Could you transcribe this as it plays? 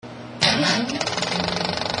Welcome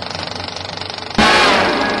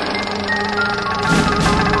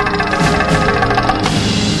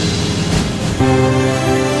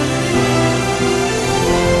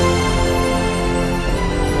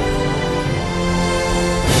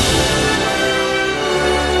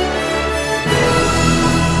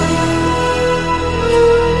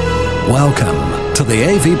to the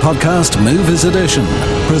AV Podcast Movies Edition,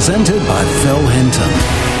 presented by Phil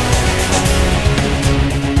Hinton.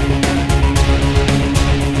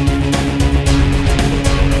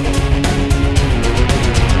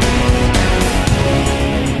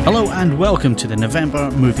 Hello and welcome to the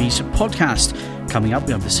November Movies Podcast. Coming up,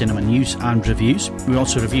 we have the cinema news and reviews. We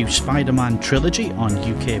also review Spider-Man Trilogy on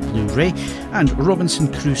UK Blu-ray and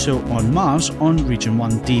Robinson Crusoe on Mars on Region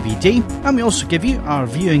 1 DVD. And we also give you our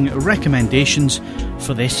viewing recommendations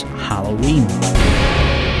for this Halloween.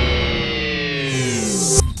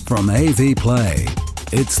 From AV Play,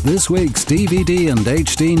 it's this week's DVD and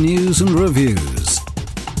HD news and reviews.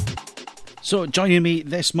 So joining me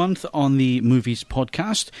this month on the Movies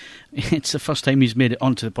Podcast, it's the first time he's made it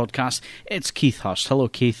onto the podcast, it's Keith Hurst. Hello,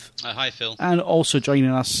 Keith. Hi, Phil. And also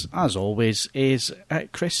joining us, as always, is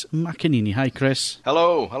Chris McAnini. Hi, Chris.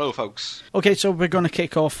 Hello, folks. Okay, so we're going to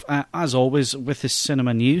kick off, as always, with the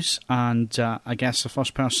cinema news, and I guess the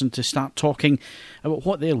first person to start talking about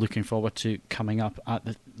what they're looking forward to coming up at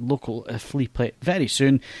the local flea play very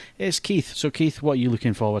soon is Keith. So, Keith, what are you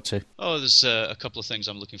looking forward to? Oh, there's a couple of things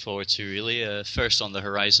I'm looking forward to, really. First on the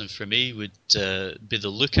horizon for me would be The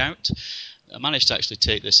Lookout. I managed to actually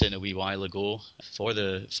take this in a wee while ago for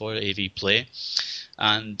AV Play,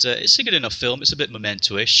 and it's a good enough film. It's a bit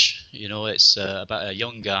memento-ish. You know, it's about a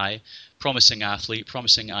young guy, promising athlete,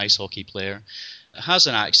 promising ice hockey player, has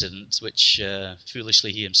an accident which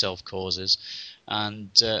foolishly he himself causes,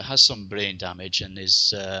 and has some brain damage and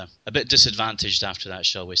is a bit disadvantaged after that,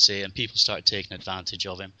 shall we say, and people start taking advantage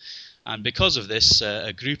of him. And because of this,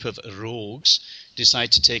 a group of rogues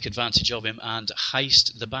decide to take advantage of him and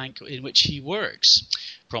heist the bank in which he works,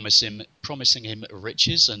 promising him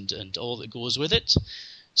riches and all that goes with it.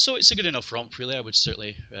 So it's a good enough romp, really. I would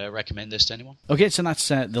certainly recommend this to anyone. Okay, so that's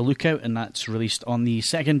The Lookout, and that's released on the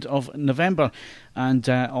 2nd of November. And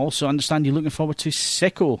also understand you're looking forward to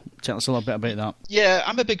Sicko. Tell us a little bit about that. Yeah,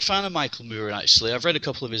 I'm a big fan of Michael Moore, actually. I've read a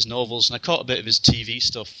couple of his novels, and I caught a bit of his TV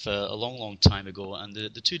stuff a long time ago. And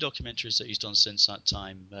the two documentaries that he's done since that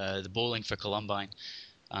time, The Bowling for Columbine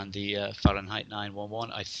and the Fahrenheit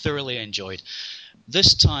 9/11, I thoroughly enjoyed.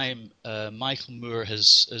 This time, Michael Moore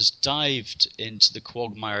has dived into the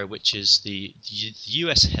quagmire, which is the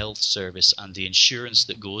US Health Service and the insurance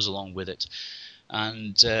that goes along with it.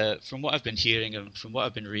 And from what I've been hearing and from what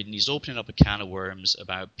I've been reading, he's opening up a can of worms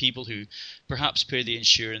about people who perhaps pay the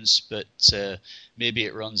insurance, but maybe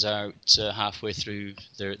it runs out halfway through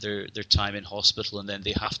their time in hospital, and then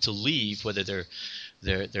they have to leave, whether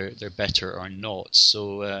they're better or not.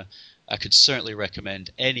 So I could certainly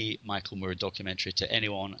recommend any Michael Moore documentary to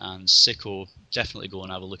anyone, and Sicko, definitely go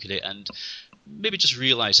and have a look at it, and maybe just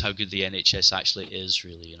realise how good the NHS actually is,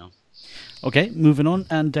 really, you know. Okay, moving on.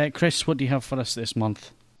 And Chris, what do you have for us this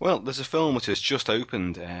month? Well, there's a film which has just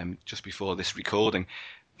opened just before this recording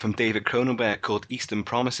from David Cronenberg called Eastern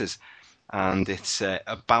Promises, and it's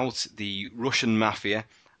about the Russian mafia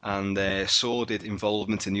and their sordid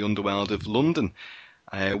involvement in the underworld of London.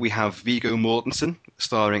 We have Viggo Mortensen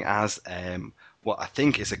starring as what I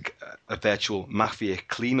think is a virtual mafia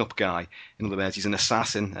cleanup guy. In other words, he's an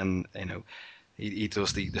assassin, and you know he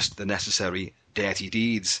does the necessary dirty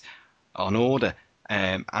deeds on order.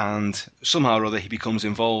 And somehow or other he becomes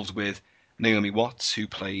involved with Naomi Watts, who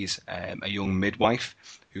plays a young midwife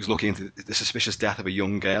who's looking into the suspicious death of a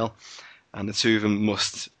young girl, and the two of them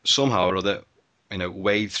must somehow or other, you know,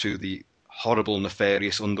 wade through the horrible,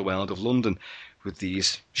 nefarious underworld of London with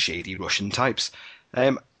these shady Russian types.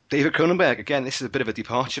 David Cronenberg, again, this is a bit of a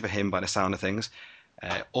departure for him by the sound of things.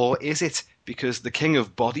 Or is it? Because the king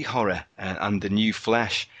of body horror and the new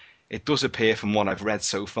flesh, it does appear from what I've read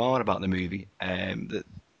so far about the movie, that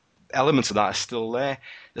elements of that are still there,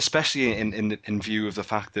 especially in view of the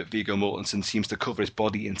fact that Viggo Mortensen seems to cover his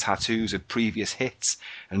body in tattoos of previous hits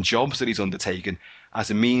and jobs that he's undertaken as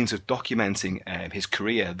a means of documenting his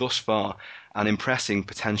career thus far and impressing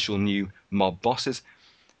potential new mob bosses.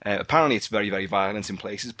 Apparently it's very, very violent in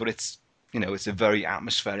places, but it's a very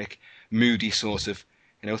atmospheric, moody sort of,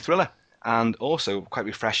 thriller. And also, quite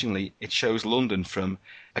refreshingly, it shows London from,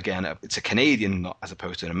 again, it's a Canadian, not as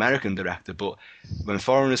opposed to an American director, but when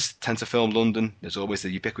foreigners tend to film London, there's always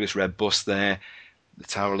the ubiquitous red bus there, the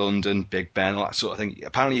Tower of London, Big Ben, all that sort of thing.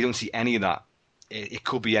 Apparently you don't see any of that. It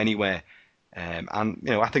could be anywhere. And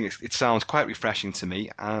I think it sounds quite refreshing to me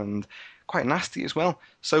and quite nasty as well.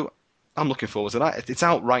 So I'm looking forward to that. It's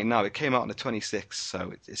out right now. It came out on the 26th,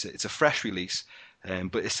 so it's a fresh release.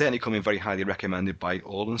 But it's certainly coming very highly recommended by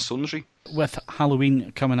all and sundry. With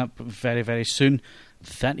Halloween coming up very, very soon,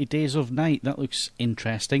 30 Days of Night, that looks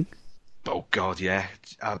interesting. Oh, God, yeah.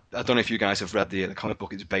 I don't know if you guys have read the comic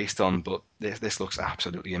book it's based on, but this looks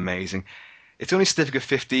absolutely amazing. It's only Certificate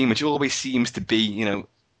 15, which always seems to be,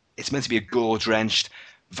 it's meant to be a gore-drenched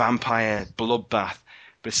vampire bloodbath.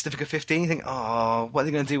 But it's Certificate 15, you think, oh, what are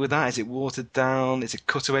they going to do with that? Is it watered down? Is it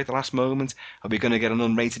cut away at the last moment? Are we going to get an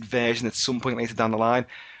unrated version at some point later down the line?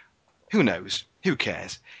 Who knows? Who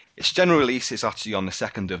cares? Its general release is actually on the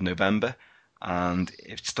 2nd of November, and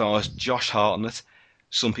it stars Josh Hartnett.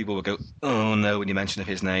 Some people will go, oh no, when you mention of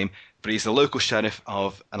his name, but he's the local sheriff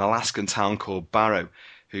of an Alaskan town called Barrow,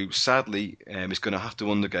 who sadly is going to have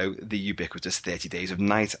to undergo the ubiquitous 30 Days of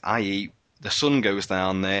Night, i.e. the sun goes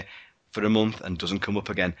down there for a month and doesn't come up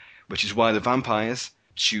again, which is why the vampires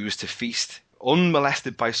choose to feast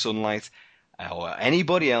unmolested by sunlight or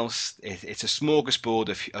anybody else. It's a smorgasbord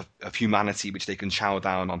of humanity which they can chow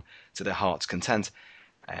down on to their heart's content.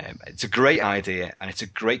 It's a great idea, and it's a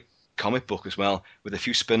great comic book as well, with a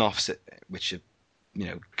few spin-offs which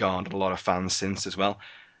have garnered a lot of fans since as well.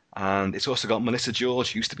 And it's also got Melissa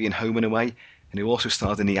George, who used to be in Home and Away, and who also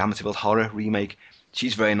starred in the Amityville Horror remake.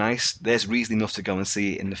 She's very nice. There's reason enough to go and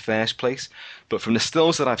see it in the first place. But from the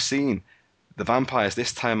stills that I've seen, the vampires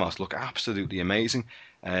this time out look absolutely amazing.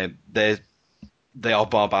 They are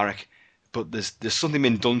barbaric, but there's something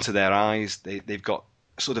been done to their eyes. They've got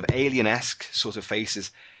sort of alien-esque sort of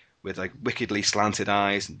faces with like wickedly slanted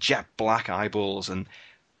eyes and jet black eyeballs, and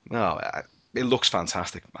it looks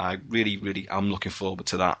fantastic. I really, really am looking forward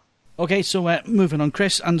to that. Okay, so moving on,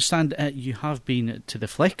 Chris, I understand you have been to the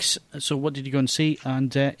flicks, so what did you go and see,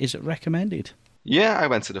 and is it recommended? Yeah, I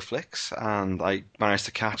went to the flicks, and I managed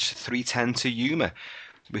to catch 3:10 to Yuma,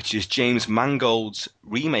 which is James Mangold's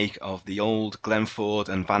remake of the old Glenn Ford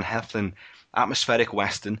and Van Heflin atmospheric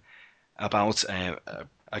western about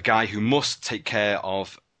a guy who must take care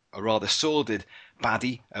of a rather sordid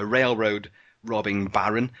baddie, a railroad robbing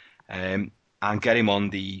baron, and get him on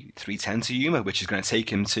the 3:10 to Yuma, which is going to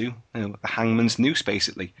take him to the hangman's noose,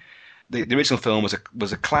 basically. The original film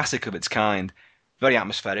was a classic of its kind, very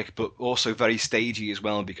atmospheric, but also very stagey as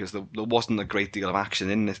well, because there wasn't a great deal of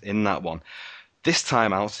action in that one. This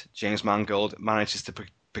time out, James Mangold manages to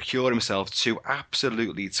procure himself two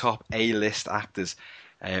absolutely top A-list actors,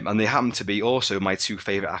 and they happen to be also my two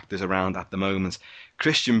favourite actors around at the moment,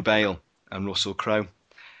 Christian Bale and Russell Crowe.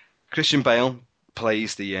 Christian Bale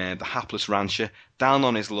plays the hapless rancher, down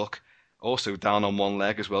on his luck, also down on one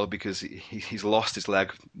leg as well, because he's lost his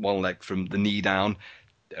one leg from the knee down,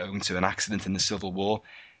 owing to an accident in the Civil War.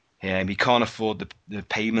 He can't afford the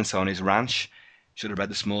payments on his ranch. Should have read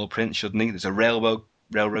the small print, shouldn't he? There's a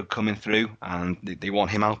railroad coming through, and they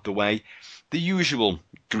want him out the way. The usual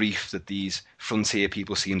grief that these frontier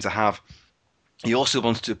people seem to have. He also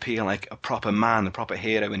wants to appear like a proper man, a proper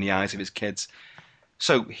hero in the eyes of his kids.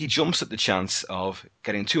 So he jumps at the chance of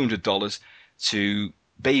getting $200 to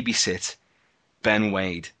babysit Ben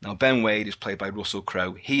Wade. Now, Ben Wade is played by Russell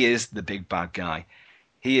Crowe. He is the big bad guy.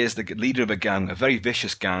 He is the leader of a gang, a very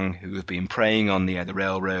vicious gang, who have been preying on the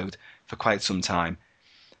railroad for quite some time.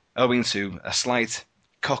 Owing to a slight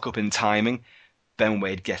cock-up in timing, Ben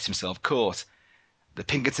Wade gets himself caught. The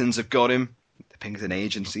Pinkertons have got him, the Pinkerton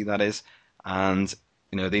agency, that is, and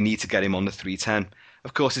they need to get him on the 3:10.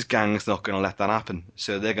 Of course, his gang's not going to let that happen,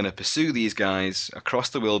 so they're going to pursue these guys across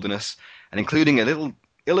the wilderness, and including a little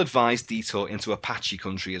ill-advised detour into Apache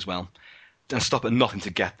country as well, and stop at nothing to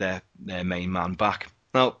get their main man back.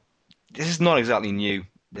 Now, this is not exactly new,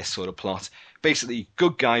 this sort of plot. Basically,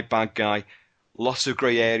 good guy, bad guy, lots of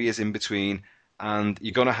grey areas in between, and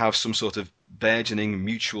you're going to have some sort of burgeoning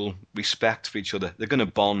mutual respect for each other. They're going to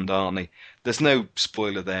bond, aren't they? There's no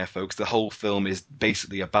spoiler there, folks. The whole film is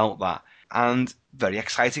basically about that. And very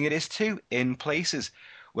exciting it is too, in places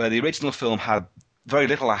where the original film had very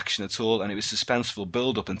little action at all, and it was suspenseful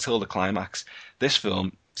build-up until the climax. This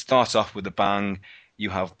film starts off with a bang. You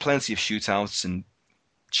have plenty of shootouts and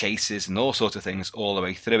chases and all sorts of things all the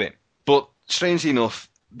way through it. But strangely enough,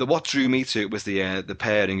 what drew me to it was the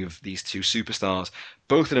pairing of these two superstars.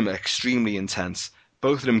 Both of them are extremely intense.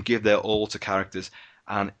 Both of them give their all to characters,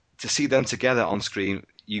 and to see them together on screen,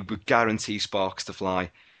 you would guarantee sparks to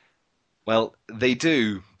fly. Well, they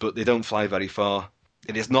do, but they don't fly very far.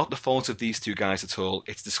 It is not the fault of these two guys at all.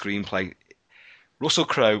 It's the screenplay. Russell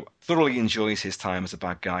Crowe thoroughly enjoys his time as a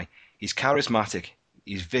bad guy. He's charismatic,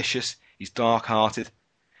 he's vicious, he's dark-hearted.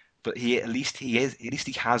 but he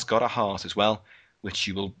has got a heart as well, which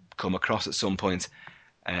you will come across at some point.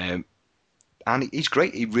 And he's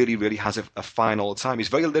great. He really, really has a fine old time. He's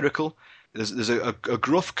very lyrical. There's a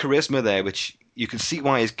gruff charisma there, which you can see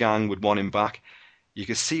why his gang would want him back. You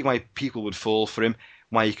can see why people would fall for him,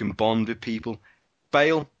 why he can bond with people.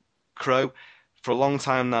 Bale, Crowe, for a long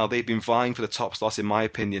time now, they've been vying for the top slot, in my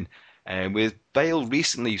opinion. With Bale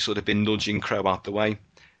recently sort of been nudging Crowe out the way.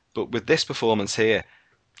 But with this performance here,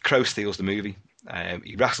 Crowe steals the movie.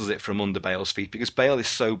 He wrestles it from under Bale's feet because Bale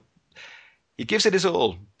is he gives it his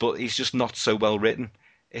all, but he's just not so well written.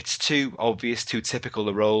 It's too obvious, too typical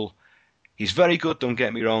a role. He's very good, don't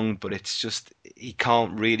get me wrong, but it's just, he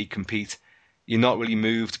can't really compete. You're not really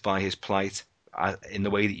moved by his plight in the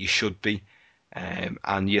way that you should be.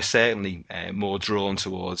 And you're certainly more drawn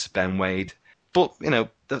towards Ben Wade. But,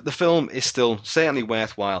 the film is still certainly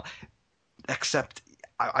worthwhile, except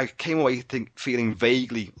I came away feeling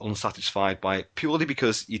vaguely unsatisfied by it, purely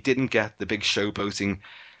because you didn't get the big showboating,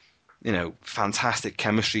 fantastic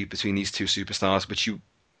chemistry between these two superstars, which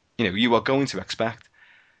you are going to expect.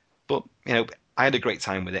 But, I had a great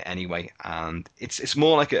time with it anyway, and it's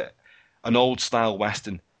more like an old-style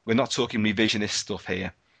Western. We're not talking revisionist stuff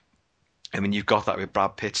here. I mean, you've got that with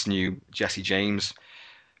Brad Pitt's new Jesse James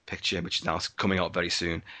picture, which is now coming out very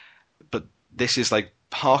soon. But this is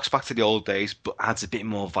harks back to the old days, but adds a bit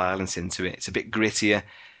more violence into it. It's a bit grittier,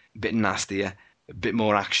 a bit nastier, a bit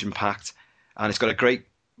more action-packed. And it's got a great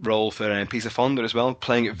role for Peter Fonda as well,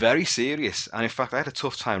 playing it very serious. And in fact, I had a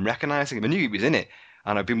tough time recognising him. I knew he was in it,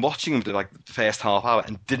 and I've been watching him for the first half hour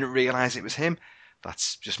and didn't realise it was him.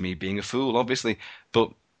 That's just me being a fool, obviously.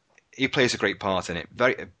 But he plays a great part in it.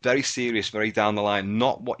 Very, very serious, very down the line.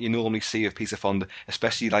 Not what you normally see of Peter Fonda,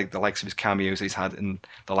 especially the likes of his cameos that he's had in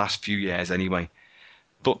the last few years anyway.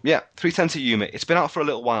 But yeah, 3:10 to Yuma. It's been out for a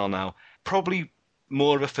little while now. Probably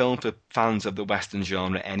more of a film for fans of the Western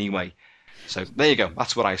genre anyway. So there you go.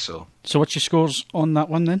 That's what I saw. So what's your scores on that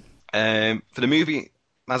one then? For the movie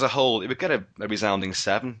as a whole, it would get a resounding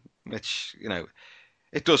 7, which,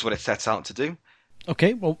 it does what it sets out to do.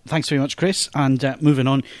 Okay, well, thanks very much, Chris. And moving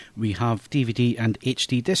on, we have DVD and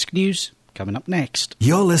HD disc news coming up next.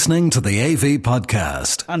 You're listening to the AV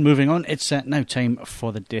Podcast. And moving on, it's now time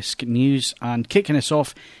for the disc news. And kicking us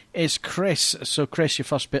off is Chris. So, Chris, your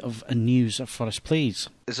first bit of news for us, please.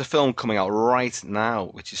 There's a film coming out right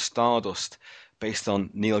now, which is Stardust, based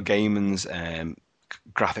on Neil Gaiman's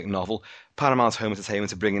graphic novel. Paramount Home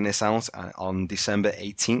Entertainment are bringing this out on December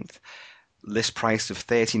 18th. List price of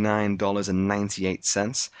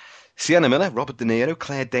 $39.98. Sienna Miller, Robert De Niro,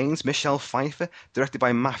 Claire Danes, Michelle Pfeiffer, directed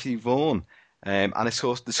by Matthew Vaughn. And of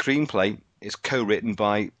course, the screenplay is co-written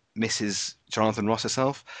by Mrs. Jonathan Ross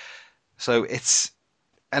herself. So it's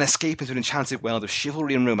an escape into an enchanted world of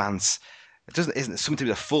chivalry and romance. Isn't it something to do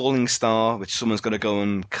with a falling star, which someone's got to go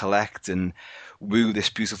and collect and woo this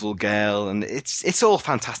beautiful girl, and it's all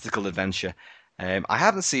fantastical adventure. I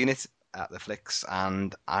haven't seen it at the flicks,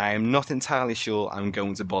 and I'm not entirely sure I'm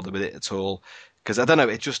going to bother with it at all, because I don't know,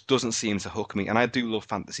 it just doesn't seem to hook me, and I do love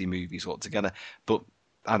fantasy movies altogether, but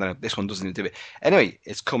I don't know, this one doesn't do it. Anyway,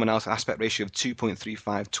 it's coming out an aspect ratio of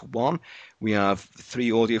 2.35 to 1. We have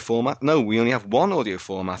 3 audio format. No, we only have 1 audio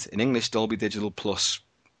format in English, Dolby Digital Plus.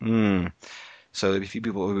 So a few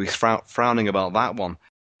people will be frowning about that one.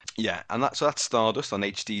 Yeah, and that's Stardust on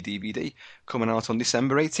HD DVD, coming out on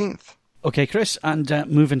December 18th. Okay, Chris, and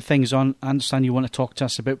moving things on, I understand you want to talk to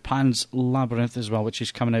us about Pan's Labyrinth as well, which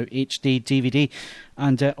is coming out HD DVD,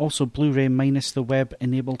 and also Blu-ray minus the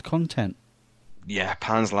web-enabled content. Yeah,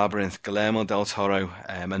 Pan's Labyrinth, Guillermo del Toro,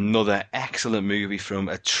 another excellent movie from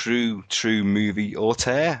a true movie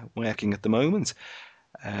auteur working at the moment.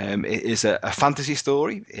 It is a fantasy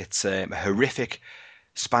story. It's a horrific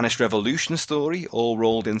Spanish Revolution story, all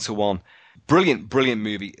rolled into one. Brilliant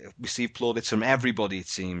movie. Received plaudits from everybody, it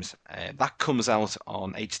seems. That comes out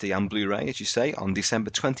on HD and Blu-ray, as you say, on December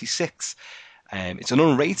 26th. It's an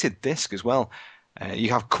unrated disc as well. You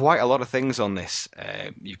have quite a lot of things on this.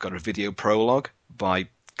 You've got a video prologue by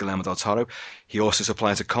Guillermo del Toro. He also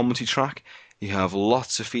supplies a commentary track. You have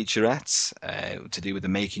lots of featurettes to do with the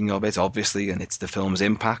making of it, obviously, and it's the film's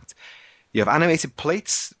impact. You have animated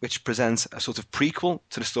plates, which present a sort of prequel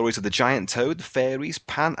to the stories of the giant toad, the fairies,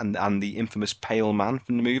 Pan, and the infamous Pale Man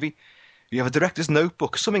from the movie. You have a director's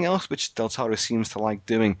notebook, something else which Del Toro seems to like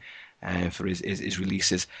doing for his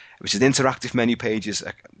releases, which is interactive menu pages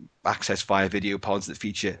accessed via video pods that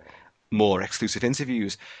feature more exclusive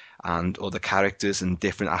interviews and other characters and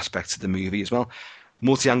different aspects of the movie as well.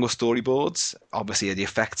 Multi-angle storyboards, obviously the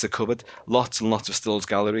effects are covered, lots and lots of stills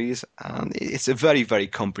galleries, and it's a very, very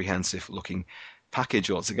comprehensive looking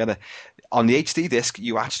package altogether. On the HD disc,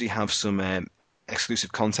 you actually have some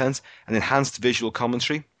exclusive content, an enhanced visual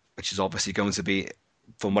commentary, which is obviously going to be,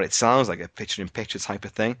 from what it sounds like, a picture-in-picture type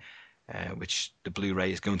of thing, which the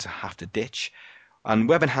Blu-ray is going to have to ditch. And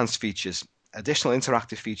web-enhanced features, additional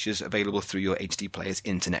interactive features available through your HD player's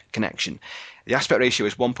internet connection. The aspect ratio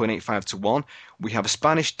is 1.85 to 1. We have a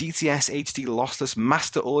Spanish DTS HD lossless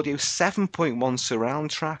master audio 7.1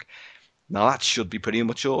 surround track. Now that should be pretty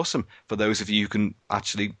much awesome for those of you who can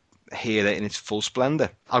actually hear it in its full splendour.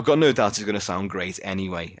 I've got no doubt it's going to sound great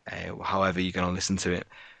anyway, however you're going to listen to it.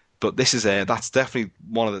 But this is that's definitely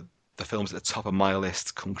one of the films at the top of my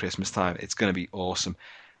list come Christmas time. It's going to be awesome.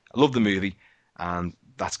 I love the movie, and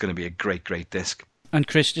that's going to be a great, great disc. And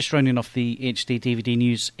Chris, just rounding off the HD DVD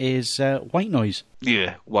news is White Noise.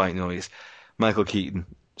 Yeah, White Noise. Michael Keaton,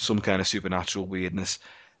 some kind of supernatural weirdness.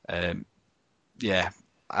 Yeah,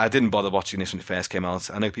 I didn't bother watching this when it first came out.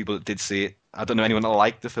 I know people that did see it. I don't know anyone that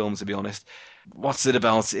liked the film, to be honest. What's it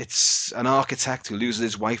about? It's an architect who loses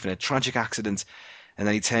his wife in a tragic accident, and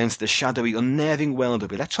then he turns to the shadowy, unnerving world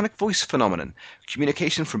of electronic voice phenomenon,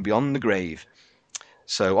 communication from beyond the grave.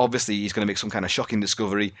 So obviously he's going to make some kind of shocking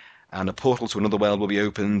discovery, and a portal to another world will be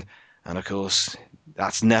opened. And of course,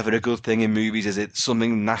 that's never a good thing in movies, is it?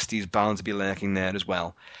 Something nasty is bound to be lurking there as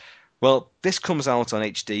well. Well, this comes out on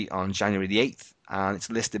HD on January the 8th, and its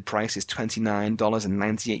listed price is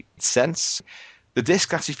 $29.98. The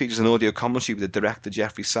disc actually features an audio commentary with the director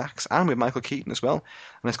Jeffrey Sachs and with Michael Keaton as well,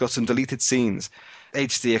 and it's got some deleted scenes.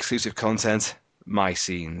 HD exclusive content, my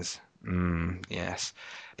scenes. Yes.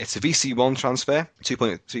 It's a VC1 transfer,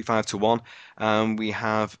 2.35 to 1, and we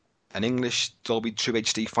have an English Dolby True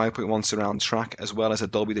HD 5.1 surround track, as well as a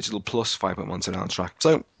Dolby Digital Plus 5.1 surround track.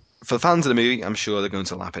 So, for fans of the movie, I'm sure they're going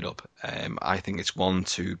to lap it up. I think it's one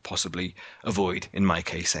to possibly avoid, in my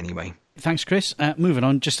case anyway. Thanks, Chris. Moving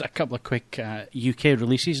on, just a couple of quick UK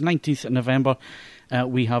releases. 19th of November,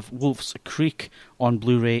 we have Wolf's Creek on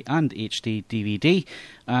Blu-ray and HD DVD,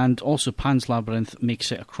 and also Pan's Labyrinth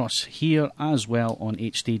makes it across here as well on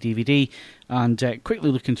HD DVD. And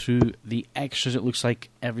quickly looking through the extras, it looks like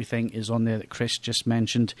everything is on there that Chris just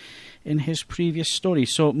mentioned in his previous story.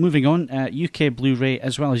 So moving on, UK Blu-ray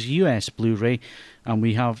as well as US Blu-ray, and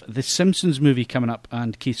we have The Simpsons movie coming up,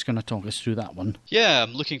 and Keith's going to talk us through that one. Yeah,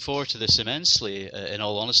 I'm looking forward to this immensely, in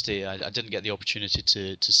all honesty. I didn't get the opportunity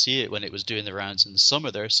to see it when it was doing the rounds in the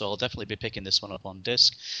summer there, so I'll definitely be picking this one up on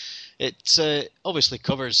disc. It obviously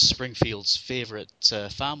covers Springfield's favourite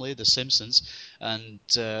family, the Simpsons, and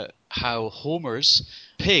how Homer's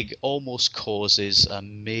pig almost causes a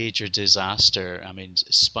major disaster. I mean,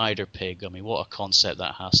 Spider Pig, I mean, what a concept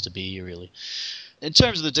that has to be, really. In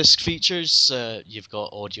terms of the disc features, you've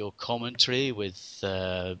got audio commentary with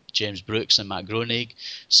James Brooks and Matt Groening,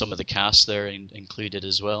 some of the cast there included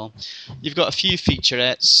as well. You've got a few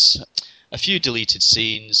featurettes, a few deleted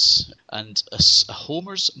scenes, and a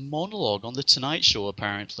Homer's monologue on The Tonight Show,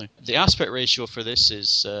 apparently. The aspect ratio for this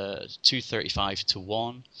is 235 to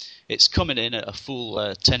 1. It's coming in at a full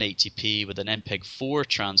 1080p with an MPEG-4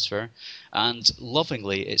 transfer, and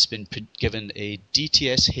lovingly it's been given a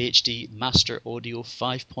DTS HD Master Audio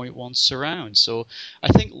 5.1 surround. So I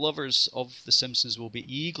think lovers of The Simpsons will be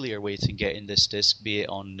eagerly awaiting getting this disc, be it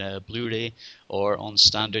on Blu-ray or on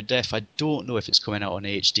standard def. I don't know if it's coming out on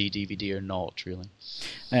HD DVD or not, really.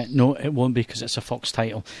 No, it won't be because it's a Fox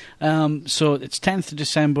title. So it's 10th of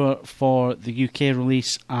December for the UK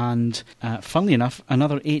release, and funnily enough,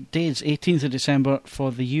 another 8 days, 18th of December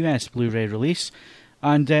for the US Blu-ray release.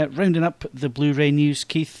 And rounding up the Blu-ray news,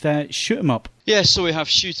 Keith, Shoot 'em Up. Yeah, so we have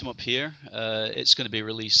Shoot 'em Up here. It's going to be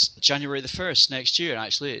released January the 1st next year,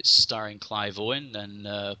 actually. It's starring Clive Owen and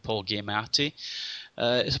Paul Giamatti.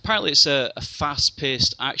 Apparently it's a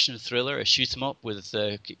fast-paced action thriller, a shoot-'em-up with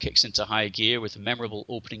kicks into high gear with a memorable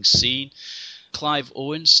opening scene. Clive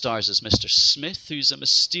Owen stars as Mr. Smith, who's a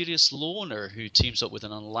mysterious loner who teams up with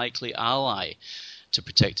an unlikely ally to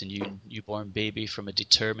protect a newborn baby from a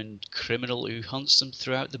determined criminal who hunts them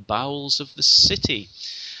throughout the bowels of the city.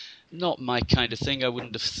 Not my kind of thing, I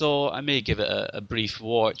wouldn't have thought. I may give it a brief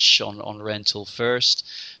watch on rental first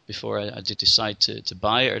before I did decide to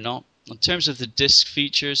buy it or not. In terms of the disc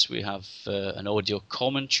features, we have an audio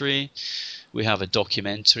commentary, we have a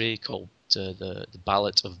documentary called the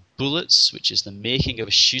Ballad of Bullets, which is the making of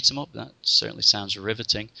a shoot-'em-up. That certainly sounds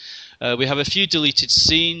riveting. We have a few deleted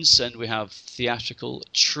scenes, and we have theatrical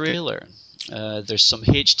trailer. There's some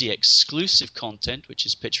HD exclusive content, which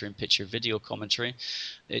is picture-in-picture video commentary.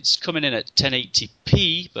 It's coming in at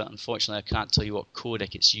 1080p, but unfortunately I can't tell you what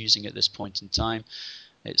codec it's using at this point in time.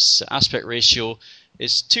 Its aspect ratio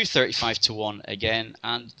is 235 to 1 again,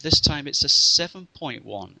 and this time it's a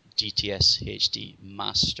 7.1 DTS HD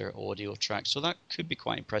master audio track. So that could be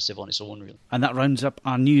quite impressive on its own, really. And that rounds up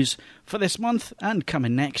our news for this month. And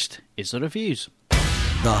coming next is the reviews.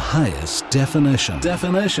 The highest definition.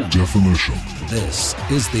 Definition. This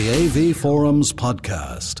is the AV Forums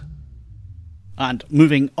podcast. And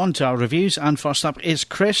moving on to our reviews, and first up is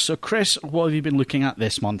Chris. So Chris, what have you been looking at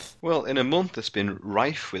this month? Well, in a month that's been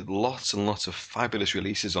rife with lots and lots of fabulous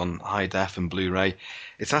releases on high def and Blu-ray,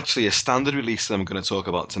 it's actually a standard release that I'm going to talk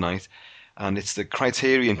about tonight, and it's the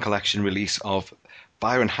Criterion Collection release of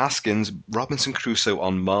Byron Haskin's Robinson Crusoe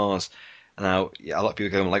on Mars. Now, a lot of people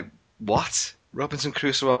are going like, what? Robinson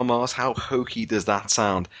Crusoe on Mars? How hokey does that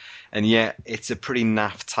sound? And yet, it's a pretty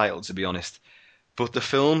naff title, to be honest. But the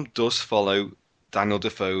film does follow Daniel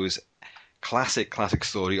Defoe's classic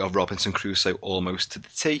story of Robinson Crusoe almost to the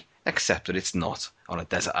T, except that it's not on a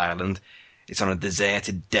desert island. It's on a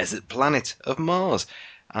deserted desert planet of Mars.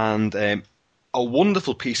 And a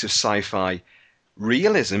wonderful piece of sci-fi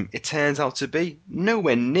realism it turns out to be,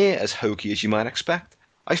 nowhere near as hokey as you might expect.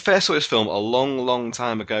 I first saw this film a long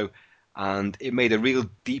time ago, and it made a real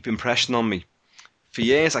deep impression on me. For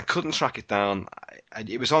years, I couldn't track it down.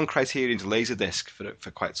 It was on Criterion's Laserdisc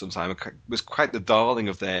for quite some time. It was quite the darling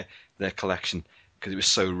of their collection because it was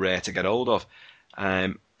so rare to get hold of.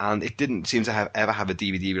 And it didn't seem to ever have a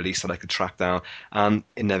DVD release that I could track down. And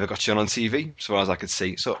it never got shown on TV, as far as I could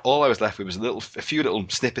see. So all I was left with was a few little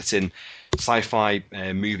snippets in sci-fi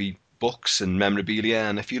movie books and memorabilia,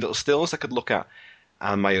 and a few little stills I could look at,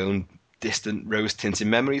 and my own distant rose-tinted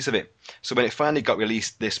memories of it. So when it finally got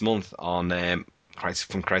released this month on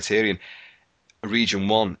from Criterion, Region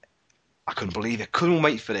 1, I couldn't believe it. Couldn't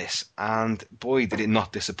wait for this. And boy, did it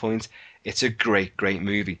not disappoint. It's a great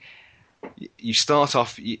movie. You start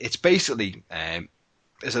off, it's basically,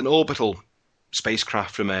 there's an orbital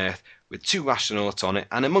spacecraft from Earth with 2 astronauts on it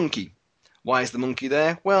and a monkey. Why is the monkey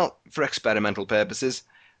there? Well, for experimental purposes,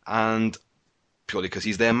 and purely because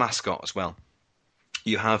he's their mascot as well.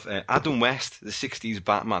 You have Adam West, the 60s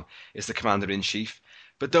Batman, is the commander-in-chief.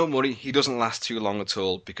 But don't worry, he doesn't last too long at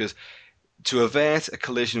all, because to avert a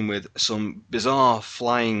collision with some bizarre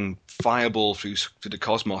flying fireball through the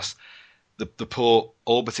cosmos, the poor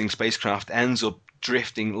orbiting spacecraft ends up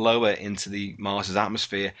drifting lower into the Mars's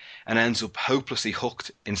atmosphere and ends up hopelessly hooked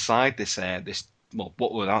inside this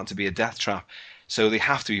what would out to be a death trap. So they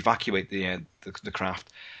have to evacuate the craft.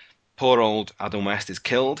 Poor old Adam West is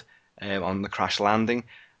killed on the crash landing,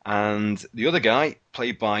 and the other guy,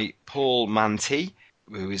 played by Paul Mantee,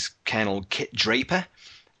 who is Colonel Kit Draper,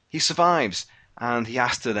 he survives, and he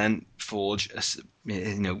has to then forge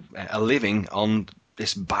a living on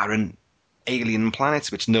this barren alien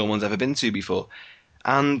planet which no one's ever been to before.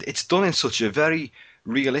 And it's done in such a very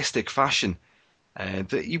realistic fashion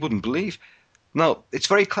that you wouldn't believe. Now, it's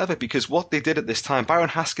very clever because what they did at this time, Byron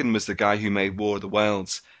Haskin was the guy who made War of the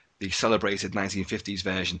Worlds, the celebrated 1950s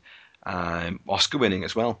version, Oscar-winning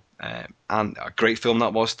as well, and a great film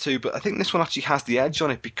that was too. But I think this one actually has the edge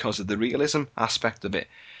on it because of the realism aspect of it.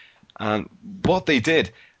 And what they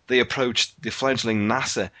did, they approached the fledgling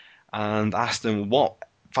NASA and asked them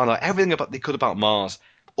found out everything they could about Mars,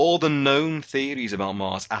 all the known theories about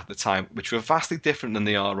Mars at the time, which were vastly different than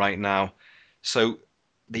they are right now. So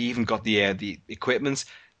they even got the equipment,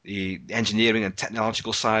 the engineering and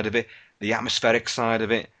technological side of it, the atmospheric side of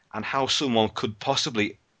it, and how someone could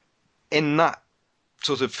possibly, in that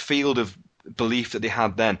sort of field of belief that they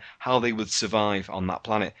had then, how they would survive on that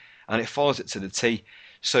planet. And it follows it to the T.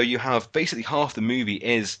 So you have basically half the movie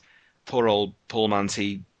is poor old Paul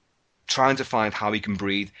Mantee trying to find how he can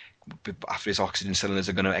breathe after his oxygen cylinders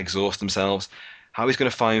are going to exhaust themselves, how he's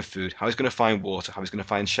going to find food, how he's going to find water, how he's going to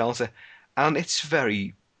find shelter. And it's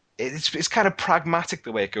kind of pragmatic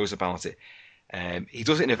the way it goes about it. He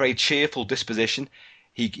does it in a very cheerful disposition.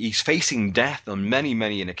 He's facing death on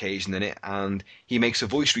many an occasion in it, and he makes a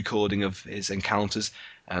voice recording of his encounters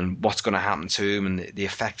and what's going to happen to him and the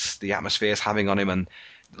effects the atmosphere is having on him, and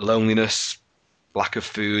loneliness, lack of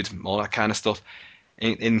food, all that kind of stuff,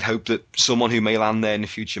 in hope that someone who may land there in the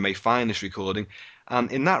future may find this recording.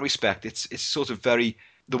 And in that respect, it's sort of very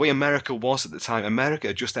the way America was at the time. America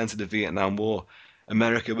had just entered the Vietnam War.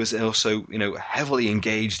 America was also, heavily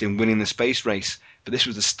engaged in winning the space race, but this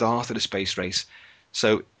was the start of the space race.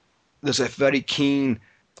 So there's a very keen,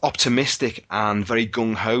 optimistic, and very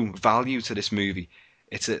gung-ho value to this movie.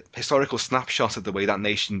 It's a historical snapshot of the way that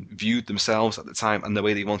nation viewed themselves at the time and the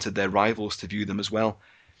way they wanted their rivals to view them as well.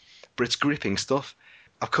 But it's gripping stuff.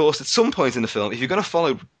 Of course, at some point in the film, if you're going to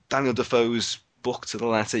follow Daniel Defoe's book to the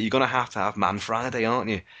letter, you're going to have Man Friday, aren't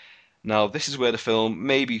you? Now, this is where the film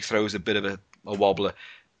maybe throws a bit of a wobbler.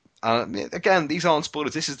 Again, these aren't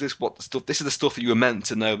spoilers. This is the stuff that you were meant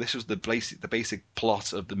to know. This was the basic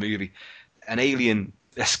plot of the movie. An alien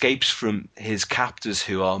escapes from his captors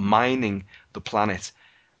who are mining the planet,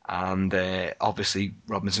 and obviously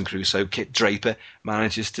Robinson Crusoe, Kit Draper,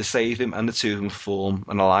 manages to save him, and the two of them form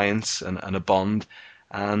an alliance and a bond,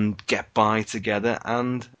 and get by together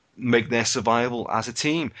and make their survival as a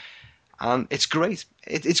team. And it's great.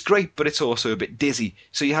 It's great, but it's also a bit dizzy.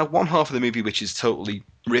 So you have one half of the movie which is totally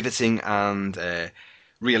riveting and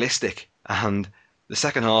realistic, and the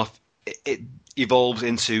second half it evolves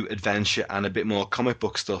into adventure and a bit more comic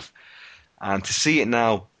book stuff. And to see it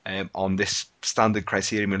now on this standard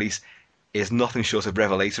Criterion release is nothing short of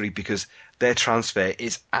revelatory, because their transfer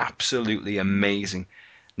is absolutely amazing.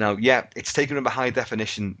 Now, yeah, it's taken up a high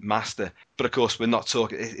definition master, but of course we're not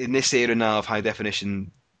talking in this era now of high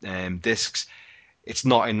definition discs. It's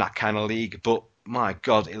not in that kind of league, but my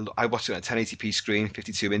God, I watched it on a 1080p screen,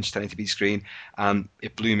 52-inch 1080p screen, and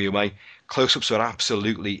it blew me away. Close-ups are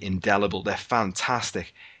absolutely indelible. They're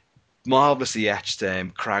fantastic. Marvellously etched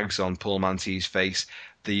crags on Paul Mante's face,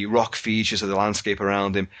 the rock features of the landscape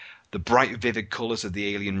around him, the bright, vivid colours of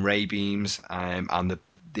the alien ray beams and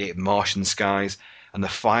the Martian skies, and the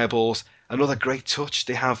fireballs. Another great touch,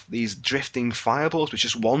 they have these drifting fireballs which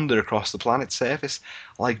just wander across the planet's surface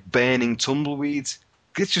like burning tumbleweeds.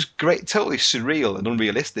 It's just great, totally surreal and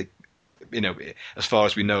unrealistic, as far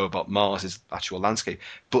as we know about Mars's actual landscape,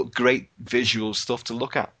 but great visual stuff to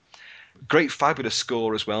look at. Great fabulous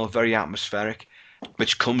score as well, very atmospheric,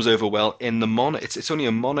 which comes over well in the mono. It's only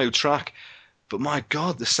a mono track, but my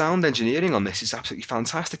God, the sound engineering on this is absolutely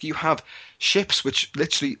fantastic. You have ships which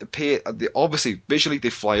literally appear, obviously visually they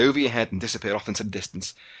fly over your head and disappear off into the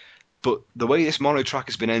distance. But the way this mono track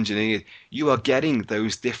has been engineered, you are getting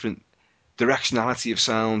those different directionality of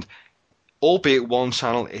sound, albeit one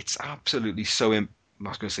channel. It's absolutely so, I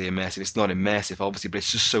was going to say immersive. It's not immersive, obviously, but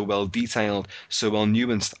it's just so well detailed, so well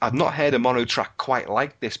nuanced. I've not heard a mono track quite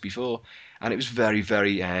like this before, and it was very,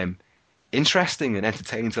 very interesting and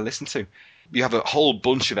entertaining to listen to. You have a whole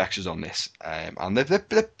bunch of extras on this, and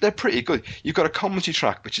they're pretty good. You've got a commentary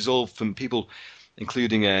track, which is all from people,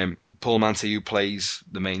 including Paul Mante, who plays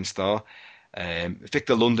the main star,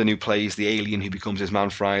 Victor London, who plays the alien who becomes his man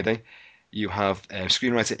Friday. You have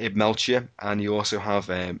screenwriter Ib Melchior, and you also have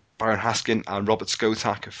Byron Haskin and Robert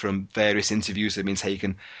Skotak from various interviews that have been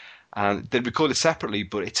taken. And they're recorded separately,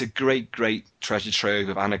 but it's a great, great treasure trove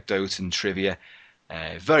of anecdotes and trivia.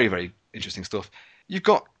 Very, very interesting stuff. You've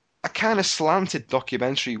got a kind of slanted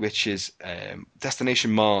documentary, which is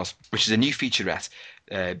Destination Mars, which is a new featurette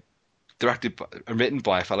directed and written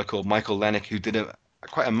by a fellow called Michael Lennick, who did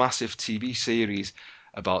quite a massive TV series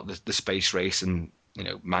about the space race and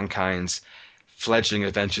mankind's fledgling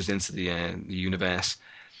adventures into the universe.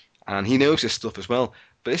 And he knows this stuff as well.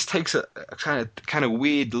 But this takes a kind of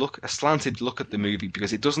weird look, a slanted look at the movie,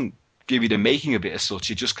 because it doesn't give you the making of it as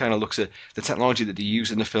such. It just kind of looks at the technology that they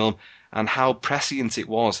used in the film and how prescient it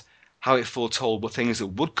was, how it foretold what things that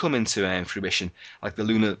would come into fruition, like the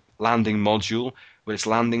lunar landing module with its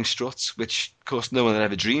landing struts, which, of course, no one had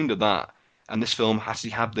ever dreamed of that. And this film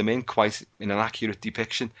actually had them in quite in an accurate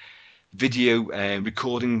depiction. Video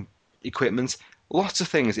recording equipment, lots of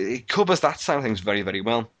things. It covers that side of things very, very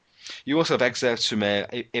well. You also have excerpts from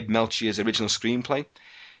Ib Melchior's original screenplay.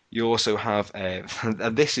 You also have,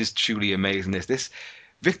 and this is truly amazing, this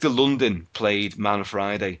Victor London played Man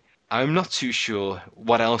Friday. I'm not too sure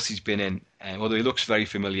what else he's been in, although he looks very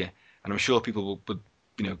familiar, and I'm sure people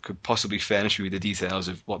could possibly furnish you with the details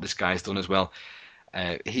of what this guy's done as well.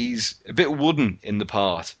 He's a bit wooden in the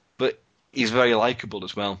part, but he's very likeable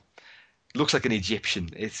as well. Looks like an Egyptian.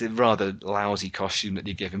 It's a rather lousy costume that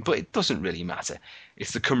they give him, but it doesn't really matter.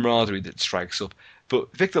 It's the camaraderie that strikes up.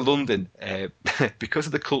 But Victor London, because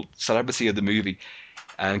of the cult celebrity of the movie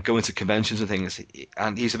and going to conventions and things,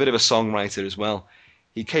 and he's a bit of a songwriter as well,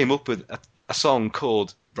 he came up with a song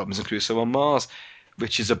called Robinson Crusoe on Mars,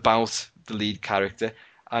 which is about the lead character,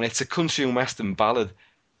 and it's a country and western ballad.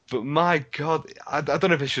 But my God, I don't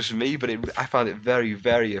know if it's just me, but I found it very,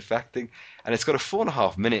 very affecting. And it's got a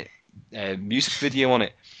 4.5 minute music video on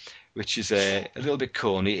it, which is a little bit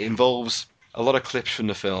corny. It involves a lot of clips from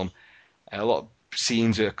the film. A lot of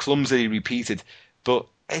scenes are clumsily repeated, but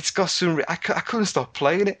it's got some. I couldn't stop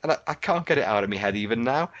playing it, and I can't get it out of my head even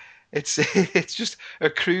now. It's just a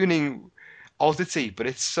crooning oddity, but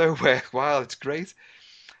it's so worthwhile. It's great.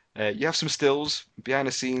 You have some stills, behind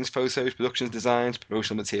the scenes, photos, productions, designs,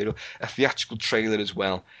 promotional material, a theatrical trailer as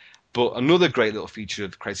well. But another great little feature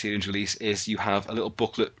of Criterion's release is you have a little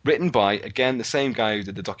booklet written by, again, the same guy who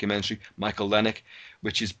did the documentary, Michael Lennick,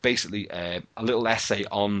 which is basically a little essay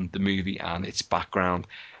on the movie and its background,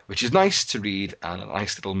 which is nice to read and a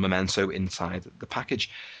nice little memento inside the package.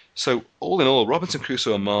 So all in all, Robinson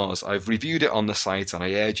Crusoe on Mars, I've reviewed it on the site and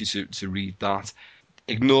I urge you to read that.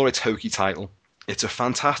 Ignore its hokey title. It's a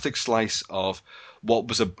fantastic slice of what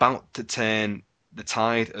was about to turn the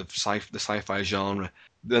tide of the sci-fi genre.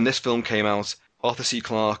 When this film came out, Arthur C.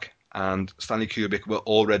 Clarke and Stanley Kubrick were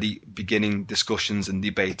already beginning discussions and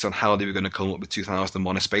debates on how they were going to come up with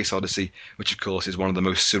 2001: A Space Odyssey, which of course is one of the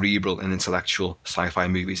most cerebral and intellectual sci-fi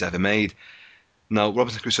movies ever made. Now,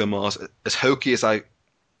 Robinson Crusoe on Mars, as hokey as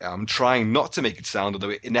I'm trying not to make it sound, although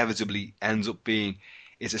it inevitably ends up being,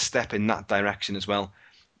 is a step in that direction as well.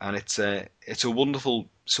 And it's a wonderful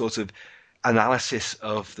sort of analysis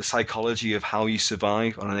of the psychology of how you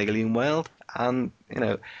survive on an alien world. And,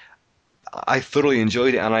 I thoroughly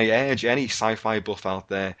enjoyed it, and I urge any sci-fi buff out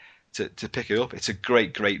there to pick it up. It's a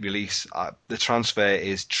great, great release. The transfer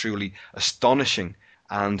is truly astonishing,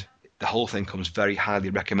 and the whole thing comes very highly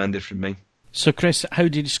recommended from me. So, Chris, how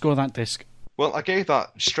did you score that disc? Well, I gave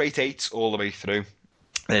that straight 8 all the way through.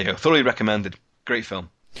 There you go. Thoroughly recommended. Great film.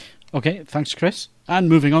 Okay, thanks, Chris. And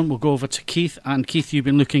moving on, we'll go over to Keith. And Keith, you've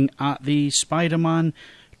been looking at the Spider-Man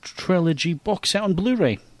trilogy box set on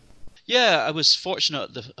Blu-ray. Yeah, I was fortunate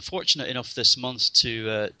enough this month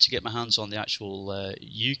to get my hands on the actual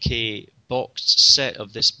UK boxed set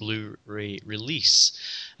of this Blu-ray release.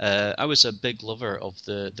 I was a big lover of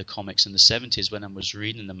the comics in the 70s when I was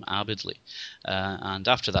reading them avidly, and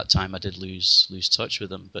after that time I did lose touch with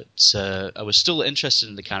them, but I was still interested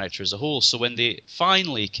in the character as a whole. So when they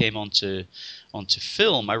finally came onto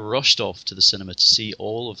film, I rushed off to the cinema to see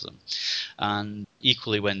all of them. And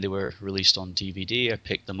equally, when they were released on DVD, I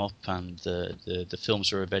picked them up, and the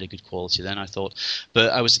films were of very good quality then, I thought.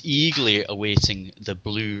 But I was eagerly awaiting the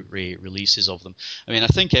Blu-ray releases of them. I mean, I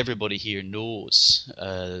think everybody here knows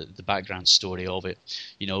the background story of it.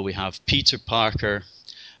 We have Peter Parker,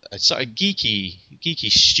 a sort of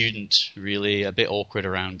geeky student, really, a bit awkward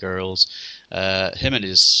around girls. Him and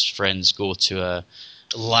his friends go to a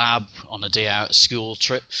lab on a day out school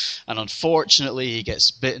trip, and unfortunately he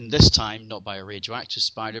gets bitten, this time not by a radioactive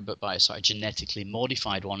spider but by a sort of genetically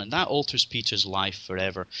modified one, and that alters Peter's life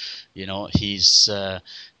forever. He's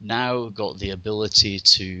now got the ability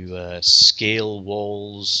to scale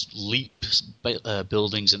walls, leap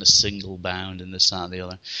buildings in a single bound, and this, that and the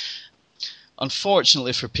other.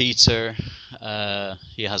 Unfortunately for Peter,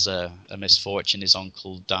 he has a misfortune. His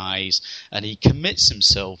uncle dies, and he commits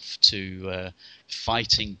himself to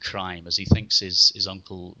fighting crime, as he thinks his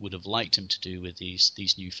uncle would have liked him to do with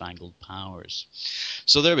these newfangled powers.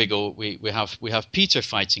 So there we go. We have Peter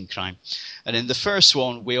fighting crime, and in the first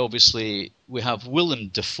one we have Willem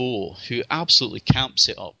Dafoe, who absolutely camps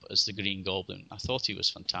it up as the Green Goblin. I thought he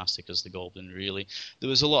was fantastic as the Goblin. Really, there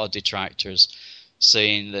was a lot of detractors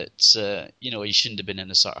saying that he shouldn't have been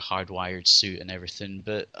in a sort of hardwired suit and everything,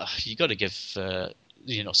 but you got to give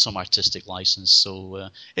some artistic license, so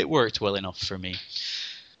it worked well enough for me.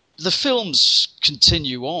 The films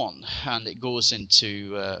continue on, and it goes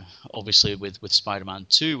into obviously with Spider-Man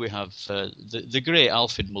 2. We have the great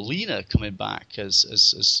Alfred Molina coming back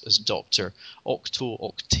as Dr.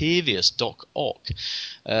 Octavius, Doc Ock,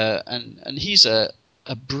 and he's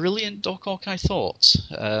a brilliant Doc Ock, I thought.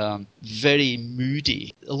 Very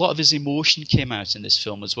moody. A lot of his emotion came out in this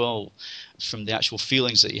film as well, from the actual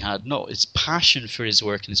feelings that he had. Not his passion for his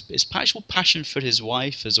work, and his actual passion for his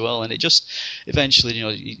wife as well. And it just eventually,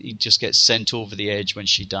 he just gets sent over the edge when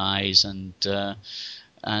she dies, and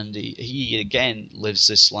he again lives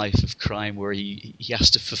this life of crime where he has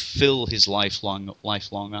to fulfill his lifelong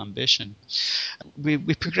ambition. We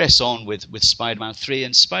progress on with Spider-Man 3,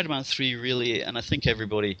 and Spider-Man 3 really, and I think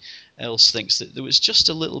everybody else thinks that there was just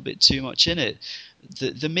a little bit too much in it.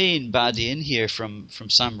 The main baddie in here from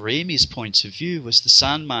Sam Raimi's point of view was the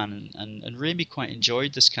Sandman, and Raimi quite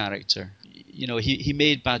enjoyed this character. He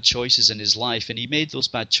made bad choices in his life, and he made those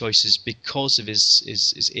bad choices because of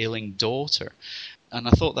his ailing daughter. And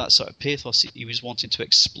I thought that sort of pathos he was wanting to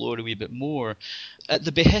explore a wee bit more. At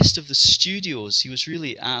the behest of the studios, he was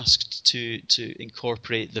really asked to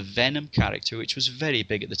incorporate the Venom character, which was very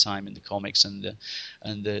big at the time in the comics and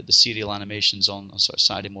the serial animations on sort of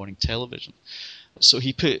Saturday morning television. So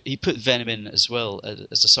he put Venom in as well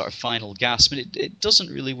as a sort of final gasp, and it doesn't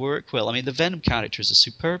really work well. I mean, the Venom character is a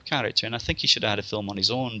superb character, and I think he should have had a film on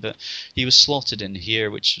his own, but he was slotted in here,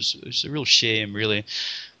 which was a real shame, really.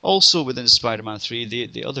 Also within Spider-Man 3,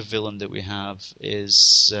 the other villain that we have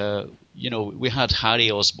is, we had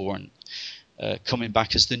Harry Osborn coming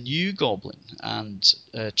back as the new Goblin, and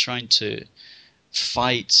trying to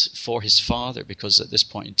fight for his father, because at this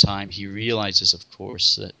point in time he realizes, of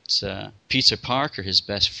course, that Peter Parker, his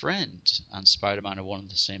best friend, and Spider-Man are one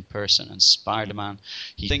and the same person, and Spider-Man,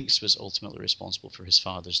 he thinks, was ultimately responsible for his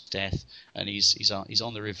father's death, and he's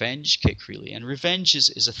on the revenge kick, really. And revenge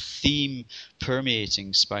is a theme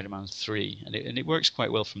permeating Spider-Man 3, and it works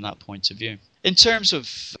quite well from that point of view. In terms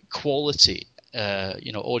of quality,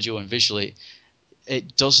 audio and visually,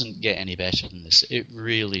 it doesn't get any better than this. It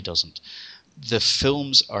really doesn't. The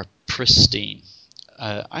films are pristine.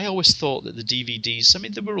 I always thought that the DVDs, I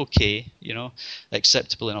mean, they were okay,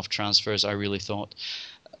 acceptable enough transfers, I really thought.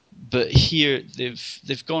 But here,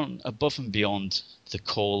 they've gone above and beyond the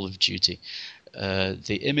call of duty.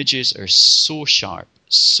 The images are so sharp,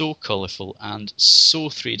 so colourful, and so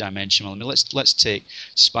three-dimensional. I mean, let's take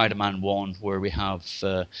Spider-Man 1, where we have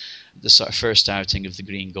the sort of first outing of the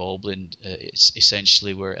Green Goblin. It's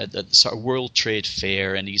essentially we're at the sort of World Trade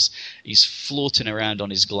Fair, and he's floating around on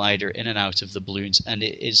his glider in and out of the balloons, and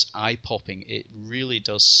it is eye-popping. It really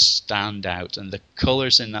does stand out, and the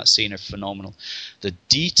colours in that scene are phenomenal. The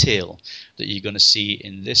detail that you're going to see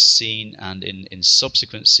in this scene and in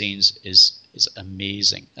subsequent scenes is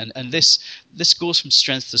amazing, and this goes from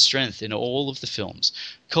strength to strength in all of the films,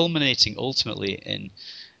 culminating ultimately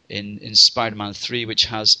in Spider-Man 3, which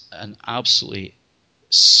has an absolutely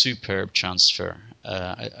superb transfer.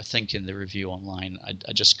 I think in the review online,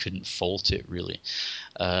 I just couldn't fault it, really.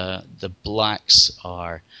 The blacks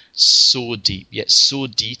are so deep yet so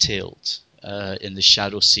detailed in the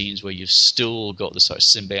shadow scenes, where you've still got the sort of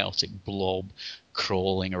symbiotic blob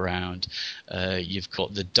crawling around. You've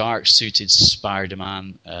got the dark-suited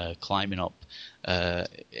Spider-Man climbing up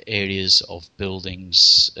areas of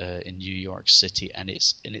buildings in New York City, and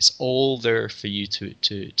it's all there for you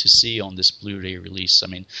to see on this Blu-ray release. I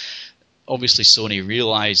mean, obviously Sony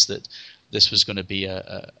realized that this was going to be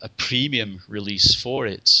a premium release for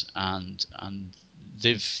it, and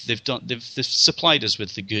they've supplied us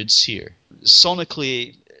with the goods here.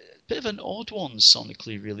 Sonically, bit of an odd one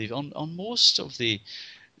sonically, really. On most of the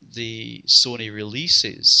Sony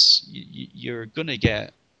releases, you're going to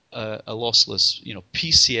get a lossless,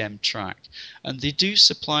 PCM track, and they do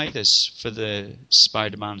supply this for the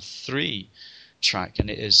Spider-Man 3 track, and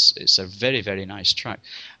it's a very, very nice track.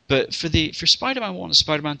 But for Spider-Man 1 and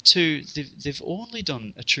Spider-Man 2, they've only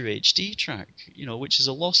done a true HD track, which is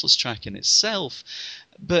a lossless track in itself.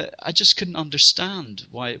 But I just couldn't understand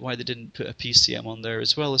why they didn't put a PCM on there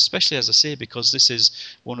as well, especially, as I say, because this is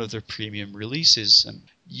one of their premium releases. And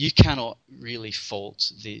you cannot really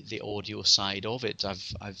fault the audio side of it.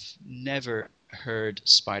 I've never heard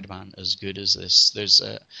Spider-Man as good as this. There's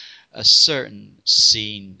a certain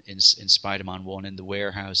scene in Spider-Man 1 in the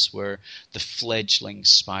warehouse where the fledgling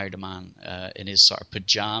Spider-Man in his sort of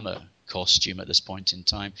pajama costume at this point in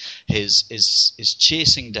time is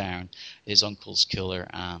chasing down his uncle's killer,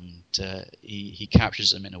 and he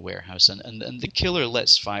captures him in a warehouse, and the killer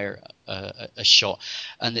lets fire a shot,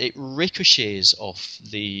 and it ricochets off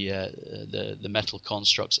the metal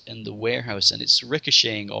constructs in the warehouse, and it's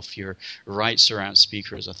ricocheting off your right surround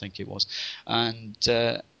speakers, I think it was,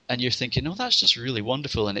 and you're thinking, oh, that's just really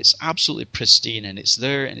wonderful, and it's absolutely pristine, and it's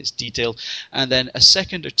there, and it's detailed. And then a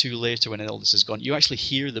second or two later, when all this is gone, you actually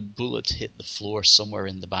hear the bullet hit the floor somewhere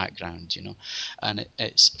in the background, and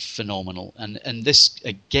it's phenomenal. And this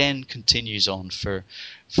again continues on for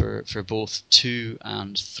both 2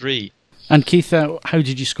 and 3. And Keith, how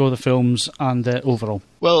did you score the films and overall?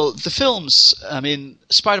 Well, the films, I mean,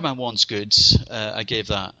 Spider-Man 1's good. I gave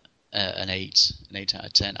that an 8 out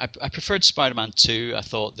of 10. I preferred Spider-Man 2. I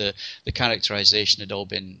thought the characterization had all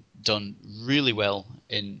been done really well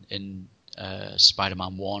in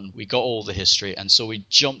Spider-Man 1. We got all the history, and so we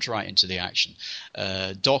jumped right into the action.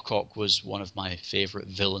 Doc Ock was one of my favorite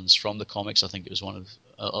villains from the comics. I think it was one of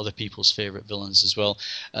other people's favorite villains as well.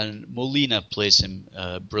 And Molina plays him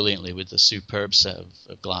brilliantly with a superb set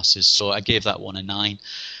of glasses. So I gave that one a 9.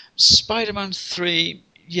 Spider-Man 3...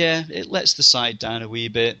 yeah, it lets the side down a wee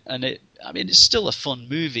bit, and it's still a fun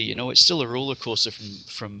movie. It's still a roller coaster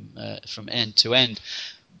from end to end.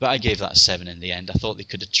 But I gave that a 7 in the end. I thought they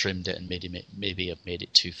could have trimmed it and maybe have made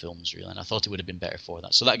it 2 films, really, and I thought it would have been better for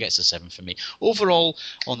that. So that gets a 7 for me. Overall,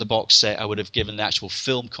 on the box set, I would have given the actual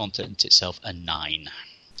film content itself a 9.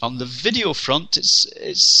 On the video front,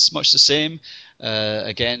 it's much the same.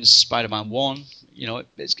 Again, Spider-Man 1.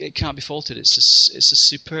 It can't be faulted.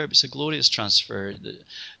 It's a glorious transfer.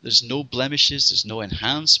 There's no blemishes, there's no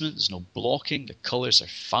enhancement, there's no blocking. The colours are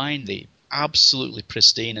fine. absolutely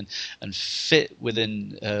pristine and fit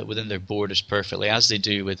within their borders perfectly, as they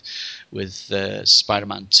do with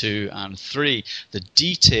Spider-Man 2 and 3. The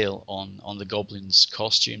detail on the Goblin's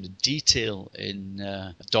costume, the detail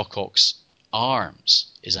in Doc Ock's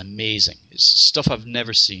arms is amazing. It's stuff I've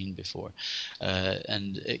never seen before,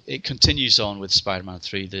 and it continues on with Spider-Man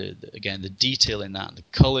 3. The detail in that, the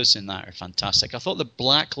colours in that are fantastic. I thought the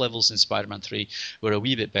black levels in Spider-Man 3 were a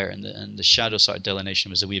wee bit better, and the shadow sort of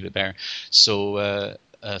delineation was a wee bit better. So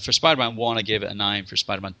for Spider-Man 1 I gave it a 9, for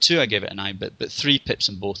Spider-Man 2 I gave it a 9, but 3 pips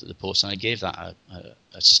in both at the post, and I gave that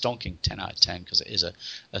a stonking 10 out of 10 because it is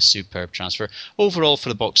a superb transfer. Overall for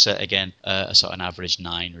the box set, again, a sort of an average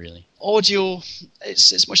 9 really. Audio,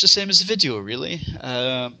 it's much the same as the video really.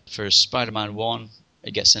 For Spider-Man 1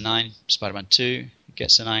 it gets a 9, Spider-Man 2 it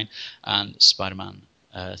gets a 9, and Spider-Man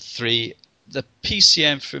 3, the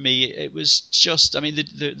PCM for me, it was just, I mean,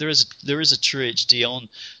 there is a true HD on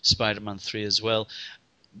Spider-Man 3 as well,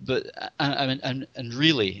 but and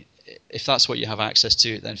really, if that's what you have access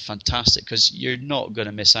to, then fantastic, because you're not going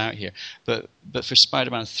to miss out here. But for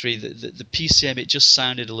Spider-Man 3, the PCM, it just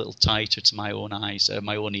sounded a little tighter to my own eyes,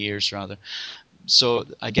 my own ears rather. So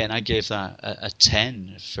again, I gave that a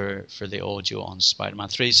 10 for the audio on Spider-Man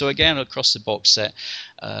 3. So again, across the box set,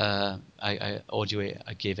 I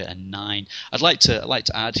gave it a 9. I'd like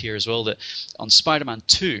to add here as well that on Spider-Man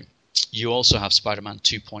 2, you also have Spider-Man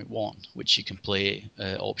 2.1, which you can play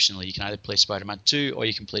optionally. You can either play Spider-Man 2 or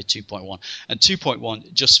you can play 2.1. And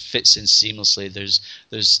 2.1 just fits in seamlessly.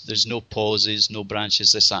 There's no pauses, no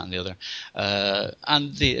branches, this, that, and the other.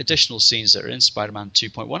 And the additional scenes that are in Spider-Man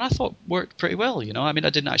 2.1, I thought worked pretty well. You know, I mean, I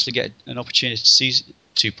didn't actually get an opportunity to see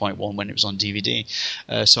 2.1 when it was on DVD,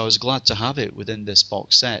 so I was glad to have it within this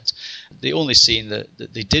box set. The only scene that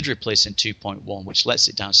they did replace in 2.1, which lets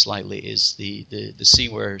it down slightly, is the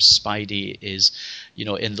scene where Spidey is, you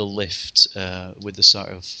know, in the lift with the sort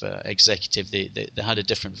of executive. They had a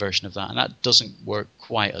different version of that, and that doesn't work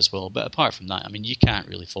quite as well. But apart from that, I mean, you can't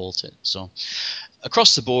really fault it. So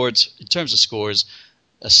across the board, in terms of scores,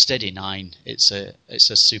 a steady 9. It's a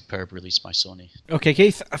superb release by Sony. Okay,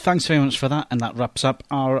 Keith, thanks very much for that, and that wraps up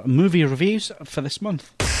our movie reviews for this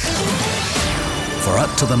month. For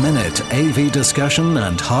up-to-the-minute AV discussion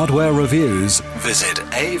and hardware reviews, visit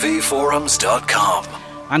avforums.com.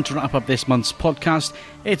 And to wrap up this month's podcast,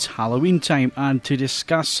 it's Halloween time, and to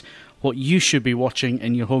discuss what you should be watching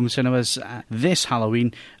in your home cinemas this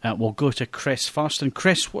Halloween, we'll go to Chris first. And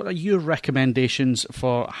Chris, what are your recommendations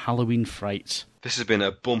for Halloween Fright? This has been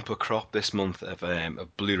a bumper crop this month of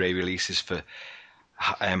Blu-ray releases for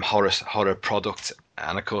horror product,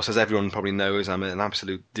 and of course, as everyone probably knows, I'm an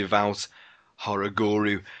absolute devout horror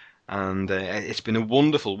guru, and it's been a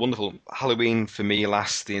wonderful Halloween for me.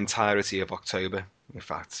 Lasts the entirety of October. In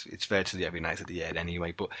fact, it's virtually every night of the year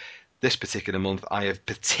anyway, but this particular month I have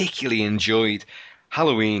particularly enjoyed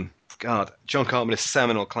Halloween. God, John Carpenter's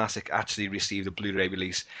seminal classic actually received a Blu-ray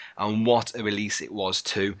release, and what a release it was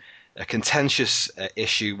too. A contentious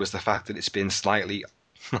issue was the fact that it's been slightly,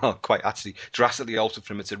 quite actually, drastically altered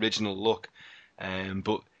from its original look.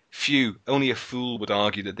 But only a fool would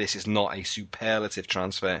argue that this is not a superlative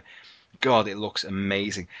transfer. God, it looks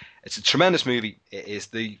amazing. It's a tremendous movie. It is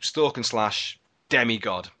the stalk and slash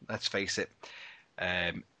demigod, let's face it.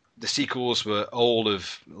 The sequels were all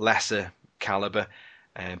of lesser caliber,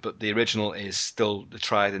 but the original is still the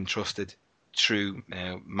tried and trusted true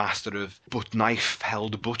master of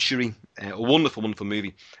knife-held butchery. A wonderful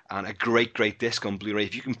movie, and a great disc on Blu-ray.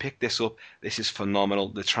 If you can pick this up, this is phenomenal.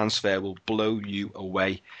 The transfer will blow you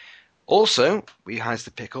away. Also, we had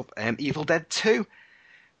to pick up Evil Dead 2.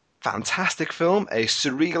 Fantastic film, a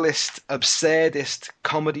surrealist, absurdist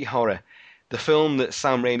comedy horror. The film that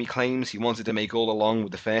Sam Raimi claims he wanted to make all along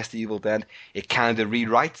with the first Evil Dead. It kind of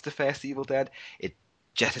rewrites the first Evil Dead. It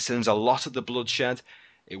jettisons a lot of the bloodshed.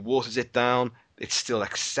 It waters it down. It's still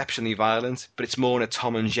exceptionally violent, but it's more in a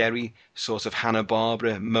Tom and Jerry sort of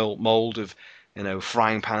Hanna-Barbera mold of, you know,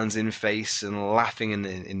 frying pans in face and laughing in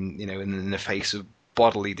the face of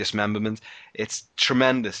bodily dismemberment. It's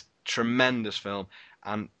tremendous film,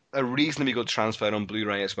 and a reasonably good transfer on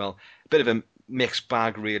Blu-ray as well. A bit of a mixed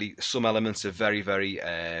bag, really. Some elements are very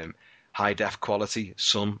high def quality,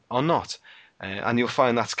 some are not, and you'll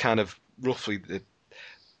find that's kind of roughly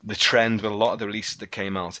the trend with a lot of the releases that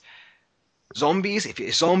came out. Zombies, if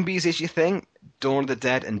zombies is your thing, Dawn of the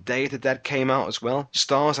Dead and Day of the Dead came out as well.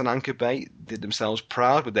 Stars and Anchor Bay did themselves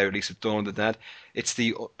proud with their release of Dawn of the Dead. It's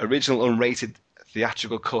the original unrated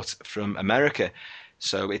theatrical cut from America,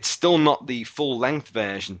 so it's still not the full-length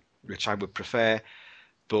version, which I would prefer,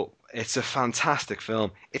 but it's a fantastic film.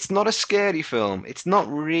 It's not a scary film. It's not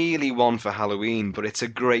really one for Halloween, but it's a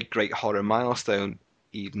great, great horror milestone,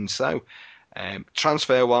 even so.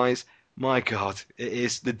 Transfer-wise, my God, it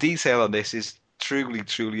is the detail on this is truly,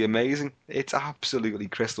 truly amazing. It's absolutely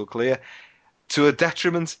crystal clear, to a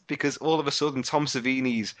detriment, because all of a sudden Tom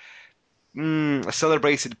Savini's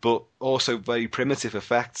celebrated but also very primitive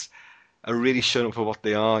effects are really shown up for what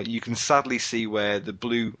they are. You can sadly see where the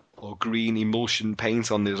blue or green emulsion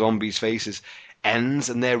paint on the zombies' faces ends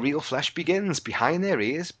and their real flesh begins behind their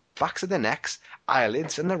ears, backs of their necks,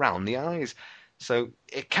 eyelids, and around the eyes. So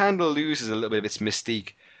it kind of loses a little bit of its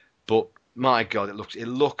mystique, but my God, it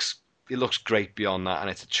looks great beyond that, and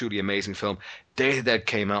it's a truly amazing film. Day of the Dead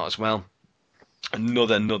came out as well.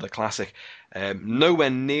 Another classic.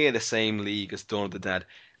 Nowhere near the same league as Dawn of the Dead.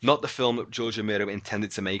 Not the film that George Romero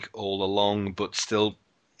intended to make all along, but still,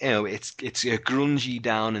 it's a grungy,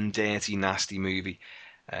 down and dirty, nasty movie.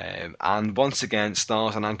 And once again,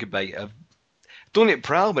 stars and Anchor Bay have done it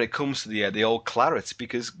proud when it comes to the old clarets,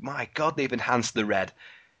 because my God, they've enhanced the red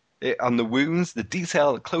on the wounds, the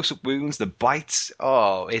detail, the close-up wounds, the bites.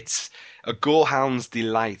 Oh, it's a gorehound's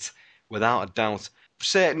delight, without a doubt.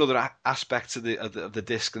 Certain other aspects of the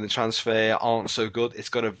disc and the transfer aren't so good. It's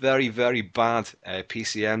got a very, very bad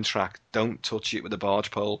PCM track. Don't touch it with a barge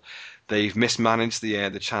pole. They've mismanaged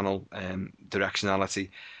the channel directionality.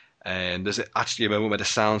 And there's actually a moment where the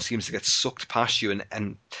sound seems to get sucked past you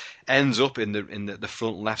and ends up in the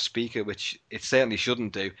front left speaker, which it certainly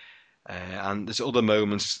shouldn't do. And there's other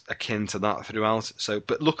moments akin to that throughout.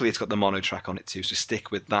 But luckily it's got the mono track on it too, so stick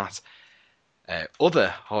with that.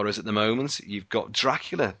 Other horrors at the moment, you've got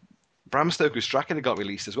Dracula. Bram Stoker's Dracula got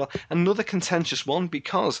released as well. Another contentious one,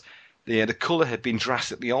 because the colour had been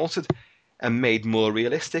drastically altered and made more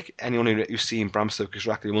realistic. Anyone who's seen Bram Stoker's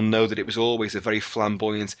Dracula will know that it was always a very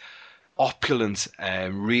flamboyant, opulent,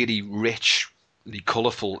 really richly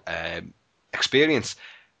colourful experience.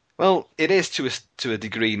 Well, it is to a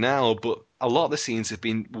degree now, but a lot of the scenes have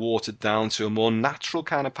been watered down to a more natural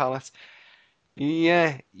kind of palette.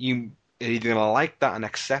 Yeah, you're either going to like that and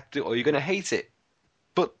accept it, or you're going to hate it.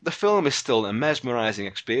 But the film is still a mesmerising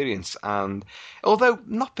experience, and although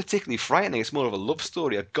not particularly frightening, it's more of a love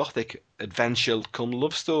story, a gothic adventure come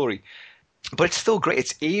love story. But it's still great,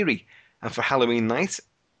 it's eerie, and for Halloween night,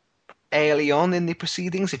 early on in the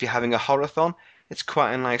proceedings, if you're having a horror-thon, it's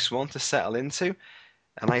quite a nice one to settle into.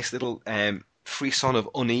 A nice little frisson of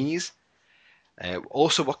unease.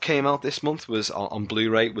 Also, what came out this month was on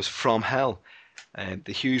Blu-ray was From Hell.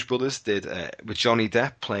 The Hughes brothers did, with Johnny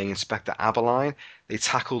Depp playing Inspector Abberline. They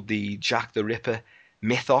tackled the Jack the Ripper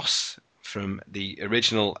mythos from the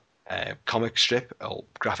original comic strip or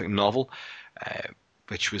graphic novel,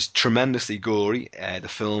 which was tremendously gory. The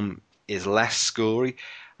film is less gory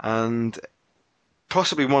and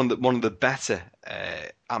possibly one of the better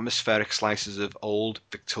atmospheric slices of old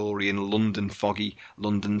Victorian London, foggy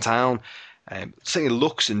London town. Certainly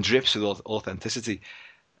looks and drips with authenticity.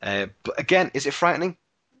 But again, is it frightening?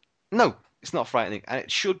 No, it's not frightening, and it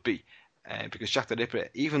should be, because Jack the Ripper,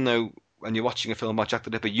 even though when you're watching a film about Jack the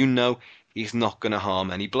Ripper, you know he's not going to harm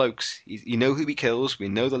any blokes. You know who he kills. We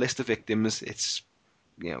know the list of victims. It's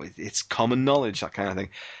it's common knowledge, that kind of thing.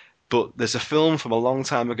 But there's a film from a long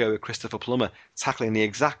time ago with Christopher Plummer tackling the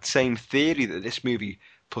exact same theory that this movie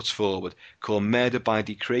puts forward, called Murder by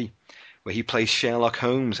Decree, where he plays Sherlock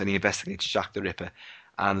Holmes and he investigates Jack the Ripper.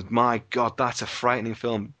 And my God, that's a frightening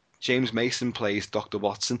film. James Mason plays Dr.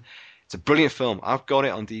 Watson. It's a brilliant film. I've got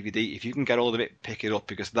it on DVD. If you can get hold of it, pick it up,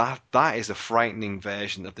 because that is a frightening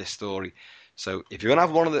version of this story. So if you're going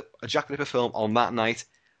to have a Jack the Ripper film on that night,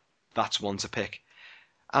 that's one to pick.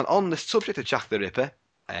 And on the subject of Jack the Ripper,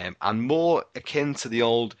 and more akin to the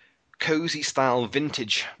old cozy style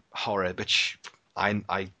vintage horror, which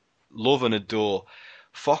I love and adore,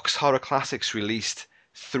 Fox Horror Classics released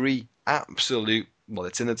 3 absolute, well,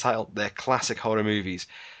 it's in the title, they're classic horror movies.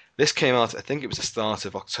 This came out, I think it was the start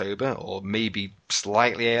of October, or maybe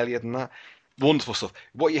slightly earlier than that. Wonderful stuff.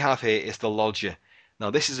 What you have here is The Lodger. Now,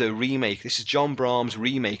 this is a remake. This is John Brahm's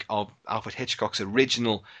remake of Alfred Hitchcock's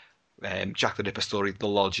original Jack the Ripper story, The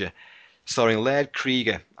Lodger, starring Laird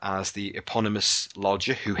Krieger as the eponymous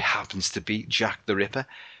lodger, who happens to be Jack the Ripper.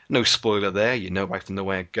 No spoiler there, you know right from the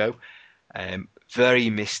word go. Very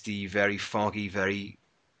misty, very foggy, very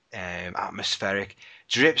atmospheric,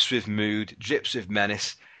 drips with mood, drips with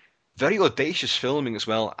menace. Very audacious filming as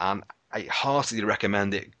well, and I heartily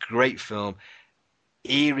recommend it. Great film,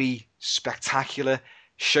 eerie, spectacular,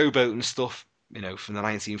 showboating stuff, from the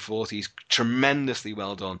 1940s. Tremendously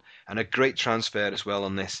well done, and a great transfer as well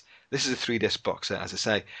on this. This is a 3-disc box set, as I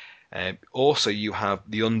say. Also, you have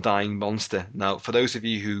The Undying Monster. Now, for those of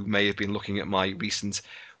you who may have been looking at my recent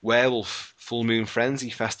Werewolf Full Moon Frenzy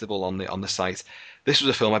festival on the site, this was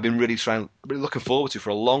a film I've been really looking forward to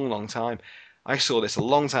for a long, long time. I saw this a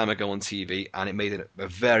long time ago on TV, and it made a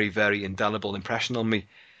very, very indelible impression on me.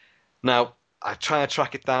 Now, I tried to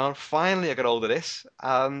track it down. Finally, I got hold of this,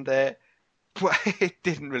 and it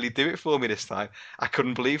didn't really do it for me this time. I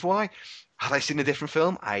couldn't believe why. Had I seen a different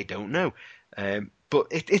film? I don't know. But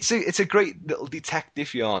it's a great little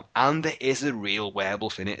detective yarn, and there is a real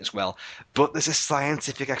werewolf in it as well. But there's a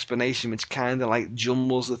scientific explanation which kind of like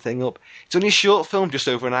jumbles the thing up. It's only a short film, just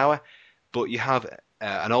over an hour, but you have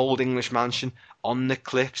an old English mansion on the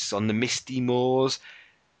cliffs, on the misty moors.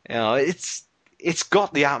 You know, it's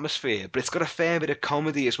got the atmosphere, but it's got a fair bit of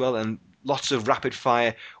comedy as well, and lots of rapid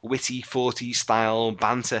fire, witty 40s style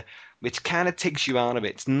banter, which kind of takes you out of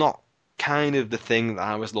it. It's not kind of the thing that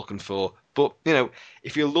I was looking for. But, you know,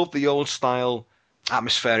 if you love the old style,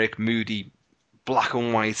 atmospheric, moody, black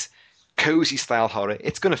and white, cozy style horror,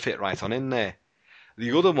 it's going to fit right on in there.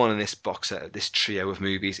 The other one in this box set of this trio of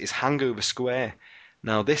movies is Hangover Square.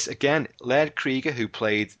 Now this, again, Laird Krieger, who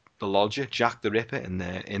played the Lodger, Jack the Ripper in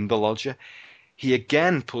The Lodger, he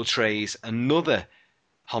again portrays another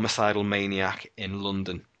homicidal maniac in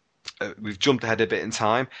London. We've jumped ahead a bit in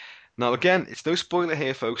time. Now again, it's no spoiler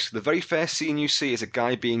here, folks. The very first scene you see is a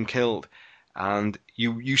guy being killed, and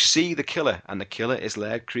you see the killer, and the killer is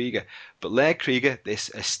Laird Krieger. But Laird Krieger,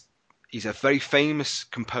 he's a very famous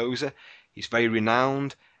composer. He's very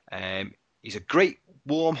renowned. He's a great,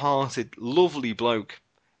 warm-hearted, lovely bloke.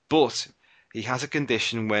 But he has a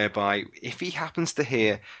condition whereby if he happens to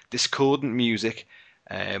hear discordant music,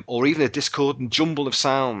 or even a discordant jumble of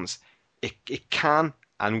sounds, it can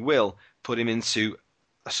and will put him into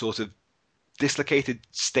a sort of dislocated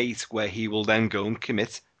state where he will then go and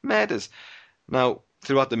commit murders. Now,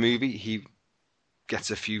 throughout the movie, he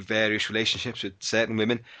gets a few various relationships with certain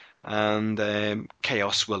women, and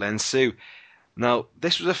chaos will ensue. Now,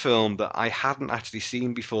 this was a film that I hadn't actually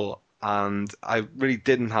seen before, and I really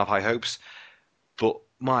didn't have high hopes. But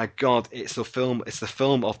my God, it's the film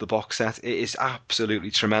of the box set. It is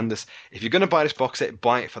absolutely tremendous. If you're going to buy this box set,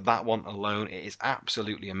 buy it for that one alone. It is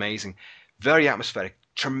absolutely amazing. Very atmospheric,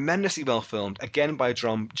 tremendously well filmed. Again by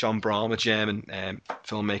John Brahm, a German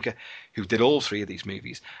filmmaker who did all three of these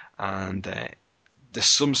movies. And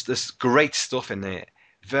there's great stuff in there.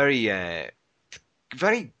 Very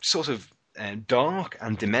sort of dark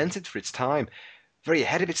and demented for its time. Very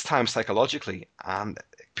ahead of its time psychologically, and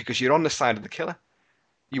because you're on the side of the killer.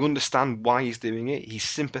 You understand why he's doing it. He's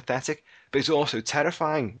sympathetic, but he's also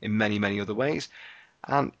terrifying in many, many other ways.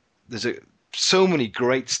 And there's so many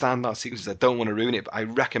great standout sequences. I don't want to ruin it, but I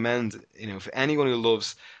recommend, for anyone who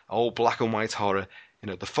loves old black and white horror,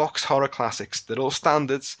 the Fox horror classics, they're all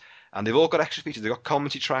standards, and they've all got extra features. They've got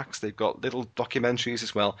commentary tracks, they've got little documentaries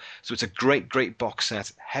as well. So it's a great, great box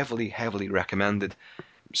set. Heavily, heavily recommended.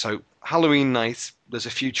 So Halloween night, there's a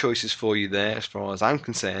few choices for you there as far as I'm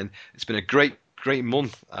concerned. It's been a great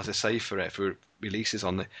month, as I say, for releases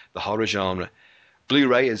on the horror genre.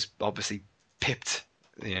 Blu-ray has obviously pipped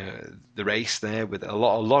the race there with a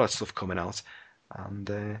lot of stuff coming out,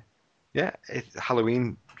 and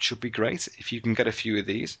Halloween should be great. If you can get a few of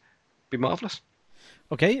these, it'd be marvellous.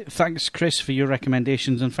 Okay, thanks Chris for your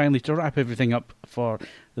recommendations, and finally to wrap everything up for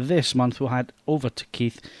this month, we'll head over to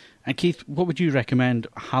Keith. And Keith, what would you recommend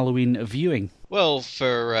Halloween viewing? Well,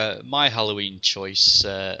 for my Halloween choice,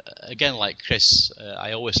 again, like Chris,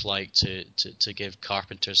 I always like to give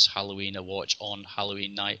Carpenter's Halloween a watch on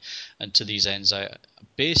Halloween night. And to these ends, I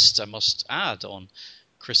must add, on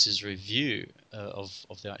Chris's review of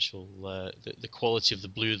the actual the quality of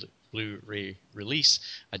the Blu-ray release,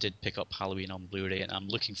 I did pick up Halloween on Blu-ray, and I'm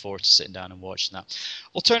looking forward to sitting down and watching that.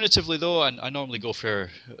 Alternatively, though, I normally go for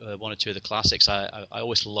one or two of the classics. I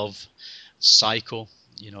always love Psycho.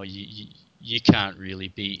 You can't really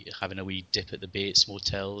beat having a wee dip at the Bates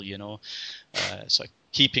Motel. So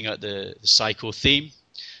keeping at the Psycho theme,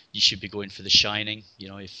 you should be going for The Shining.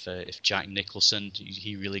 If Jack Nicholson,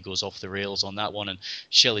 he really goes off the rails on that one, and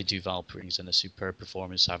Shelley Duvall brings in a superb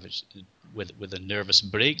performance with a nervous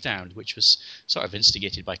breakdown, which was sort of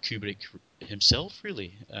instigated by Kubrick himself,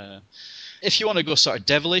 really. If you want to go sort of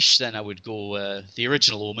devilish, then I would go the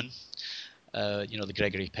original Omen. The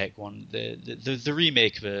Gregory Peck one. The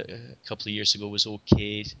remake of a couple of years ago was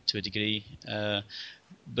okay to a degree,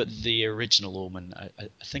 but the original Omen I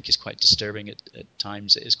think is quite disturbing at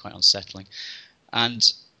times. It is quite unsettling. And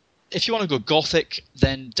if you want to go gothic,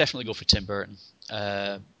 then definitely go for Tim Burton.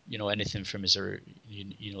 Anything from his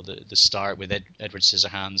the start with Edward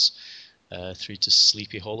Scissorhands, through to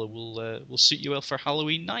Sleepy Hollow will suit you well for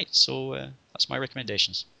Halloween night. So that's my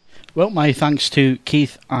recommendations. Well, my thanks to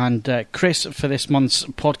Keith and Chris for this month's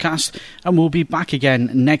podcast, and we'll be back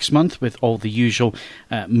again next month with all the usual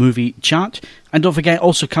movie chat. And don't forget,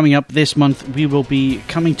 also coming up this month, we will be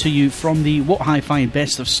coming to you from the What Hi-Fi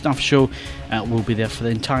Best of Stuff show. We'll be there for the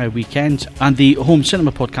entire weekend, and the Home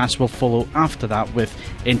Cinema podcast will follow after that with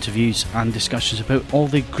interviews and discussions about all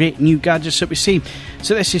the great new gadgets that we see.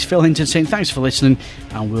 So this is Phil Hinton saying thanks for listening,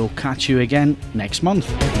 and we'll catch you again next month.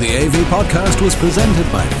 The AV podcast was presented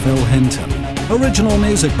by Phil Hinton. Original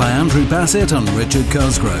music by Andrew Bassett and Richard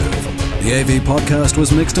Cosgrove. The AV podcast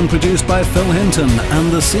was mixed and produced by Phil Hinton,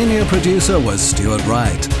 and the senior producer was Stuart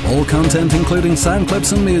Wright. All content, including sound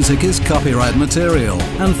clips and music, is copyright material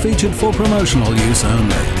and featured for promotional use only.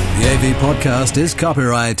 The AV podcast is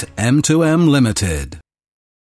copyright M2M Limited.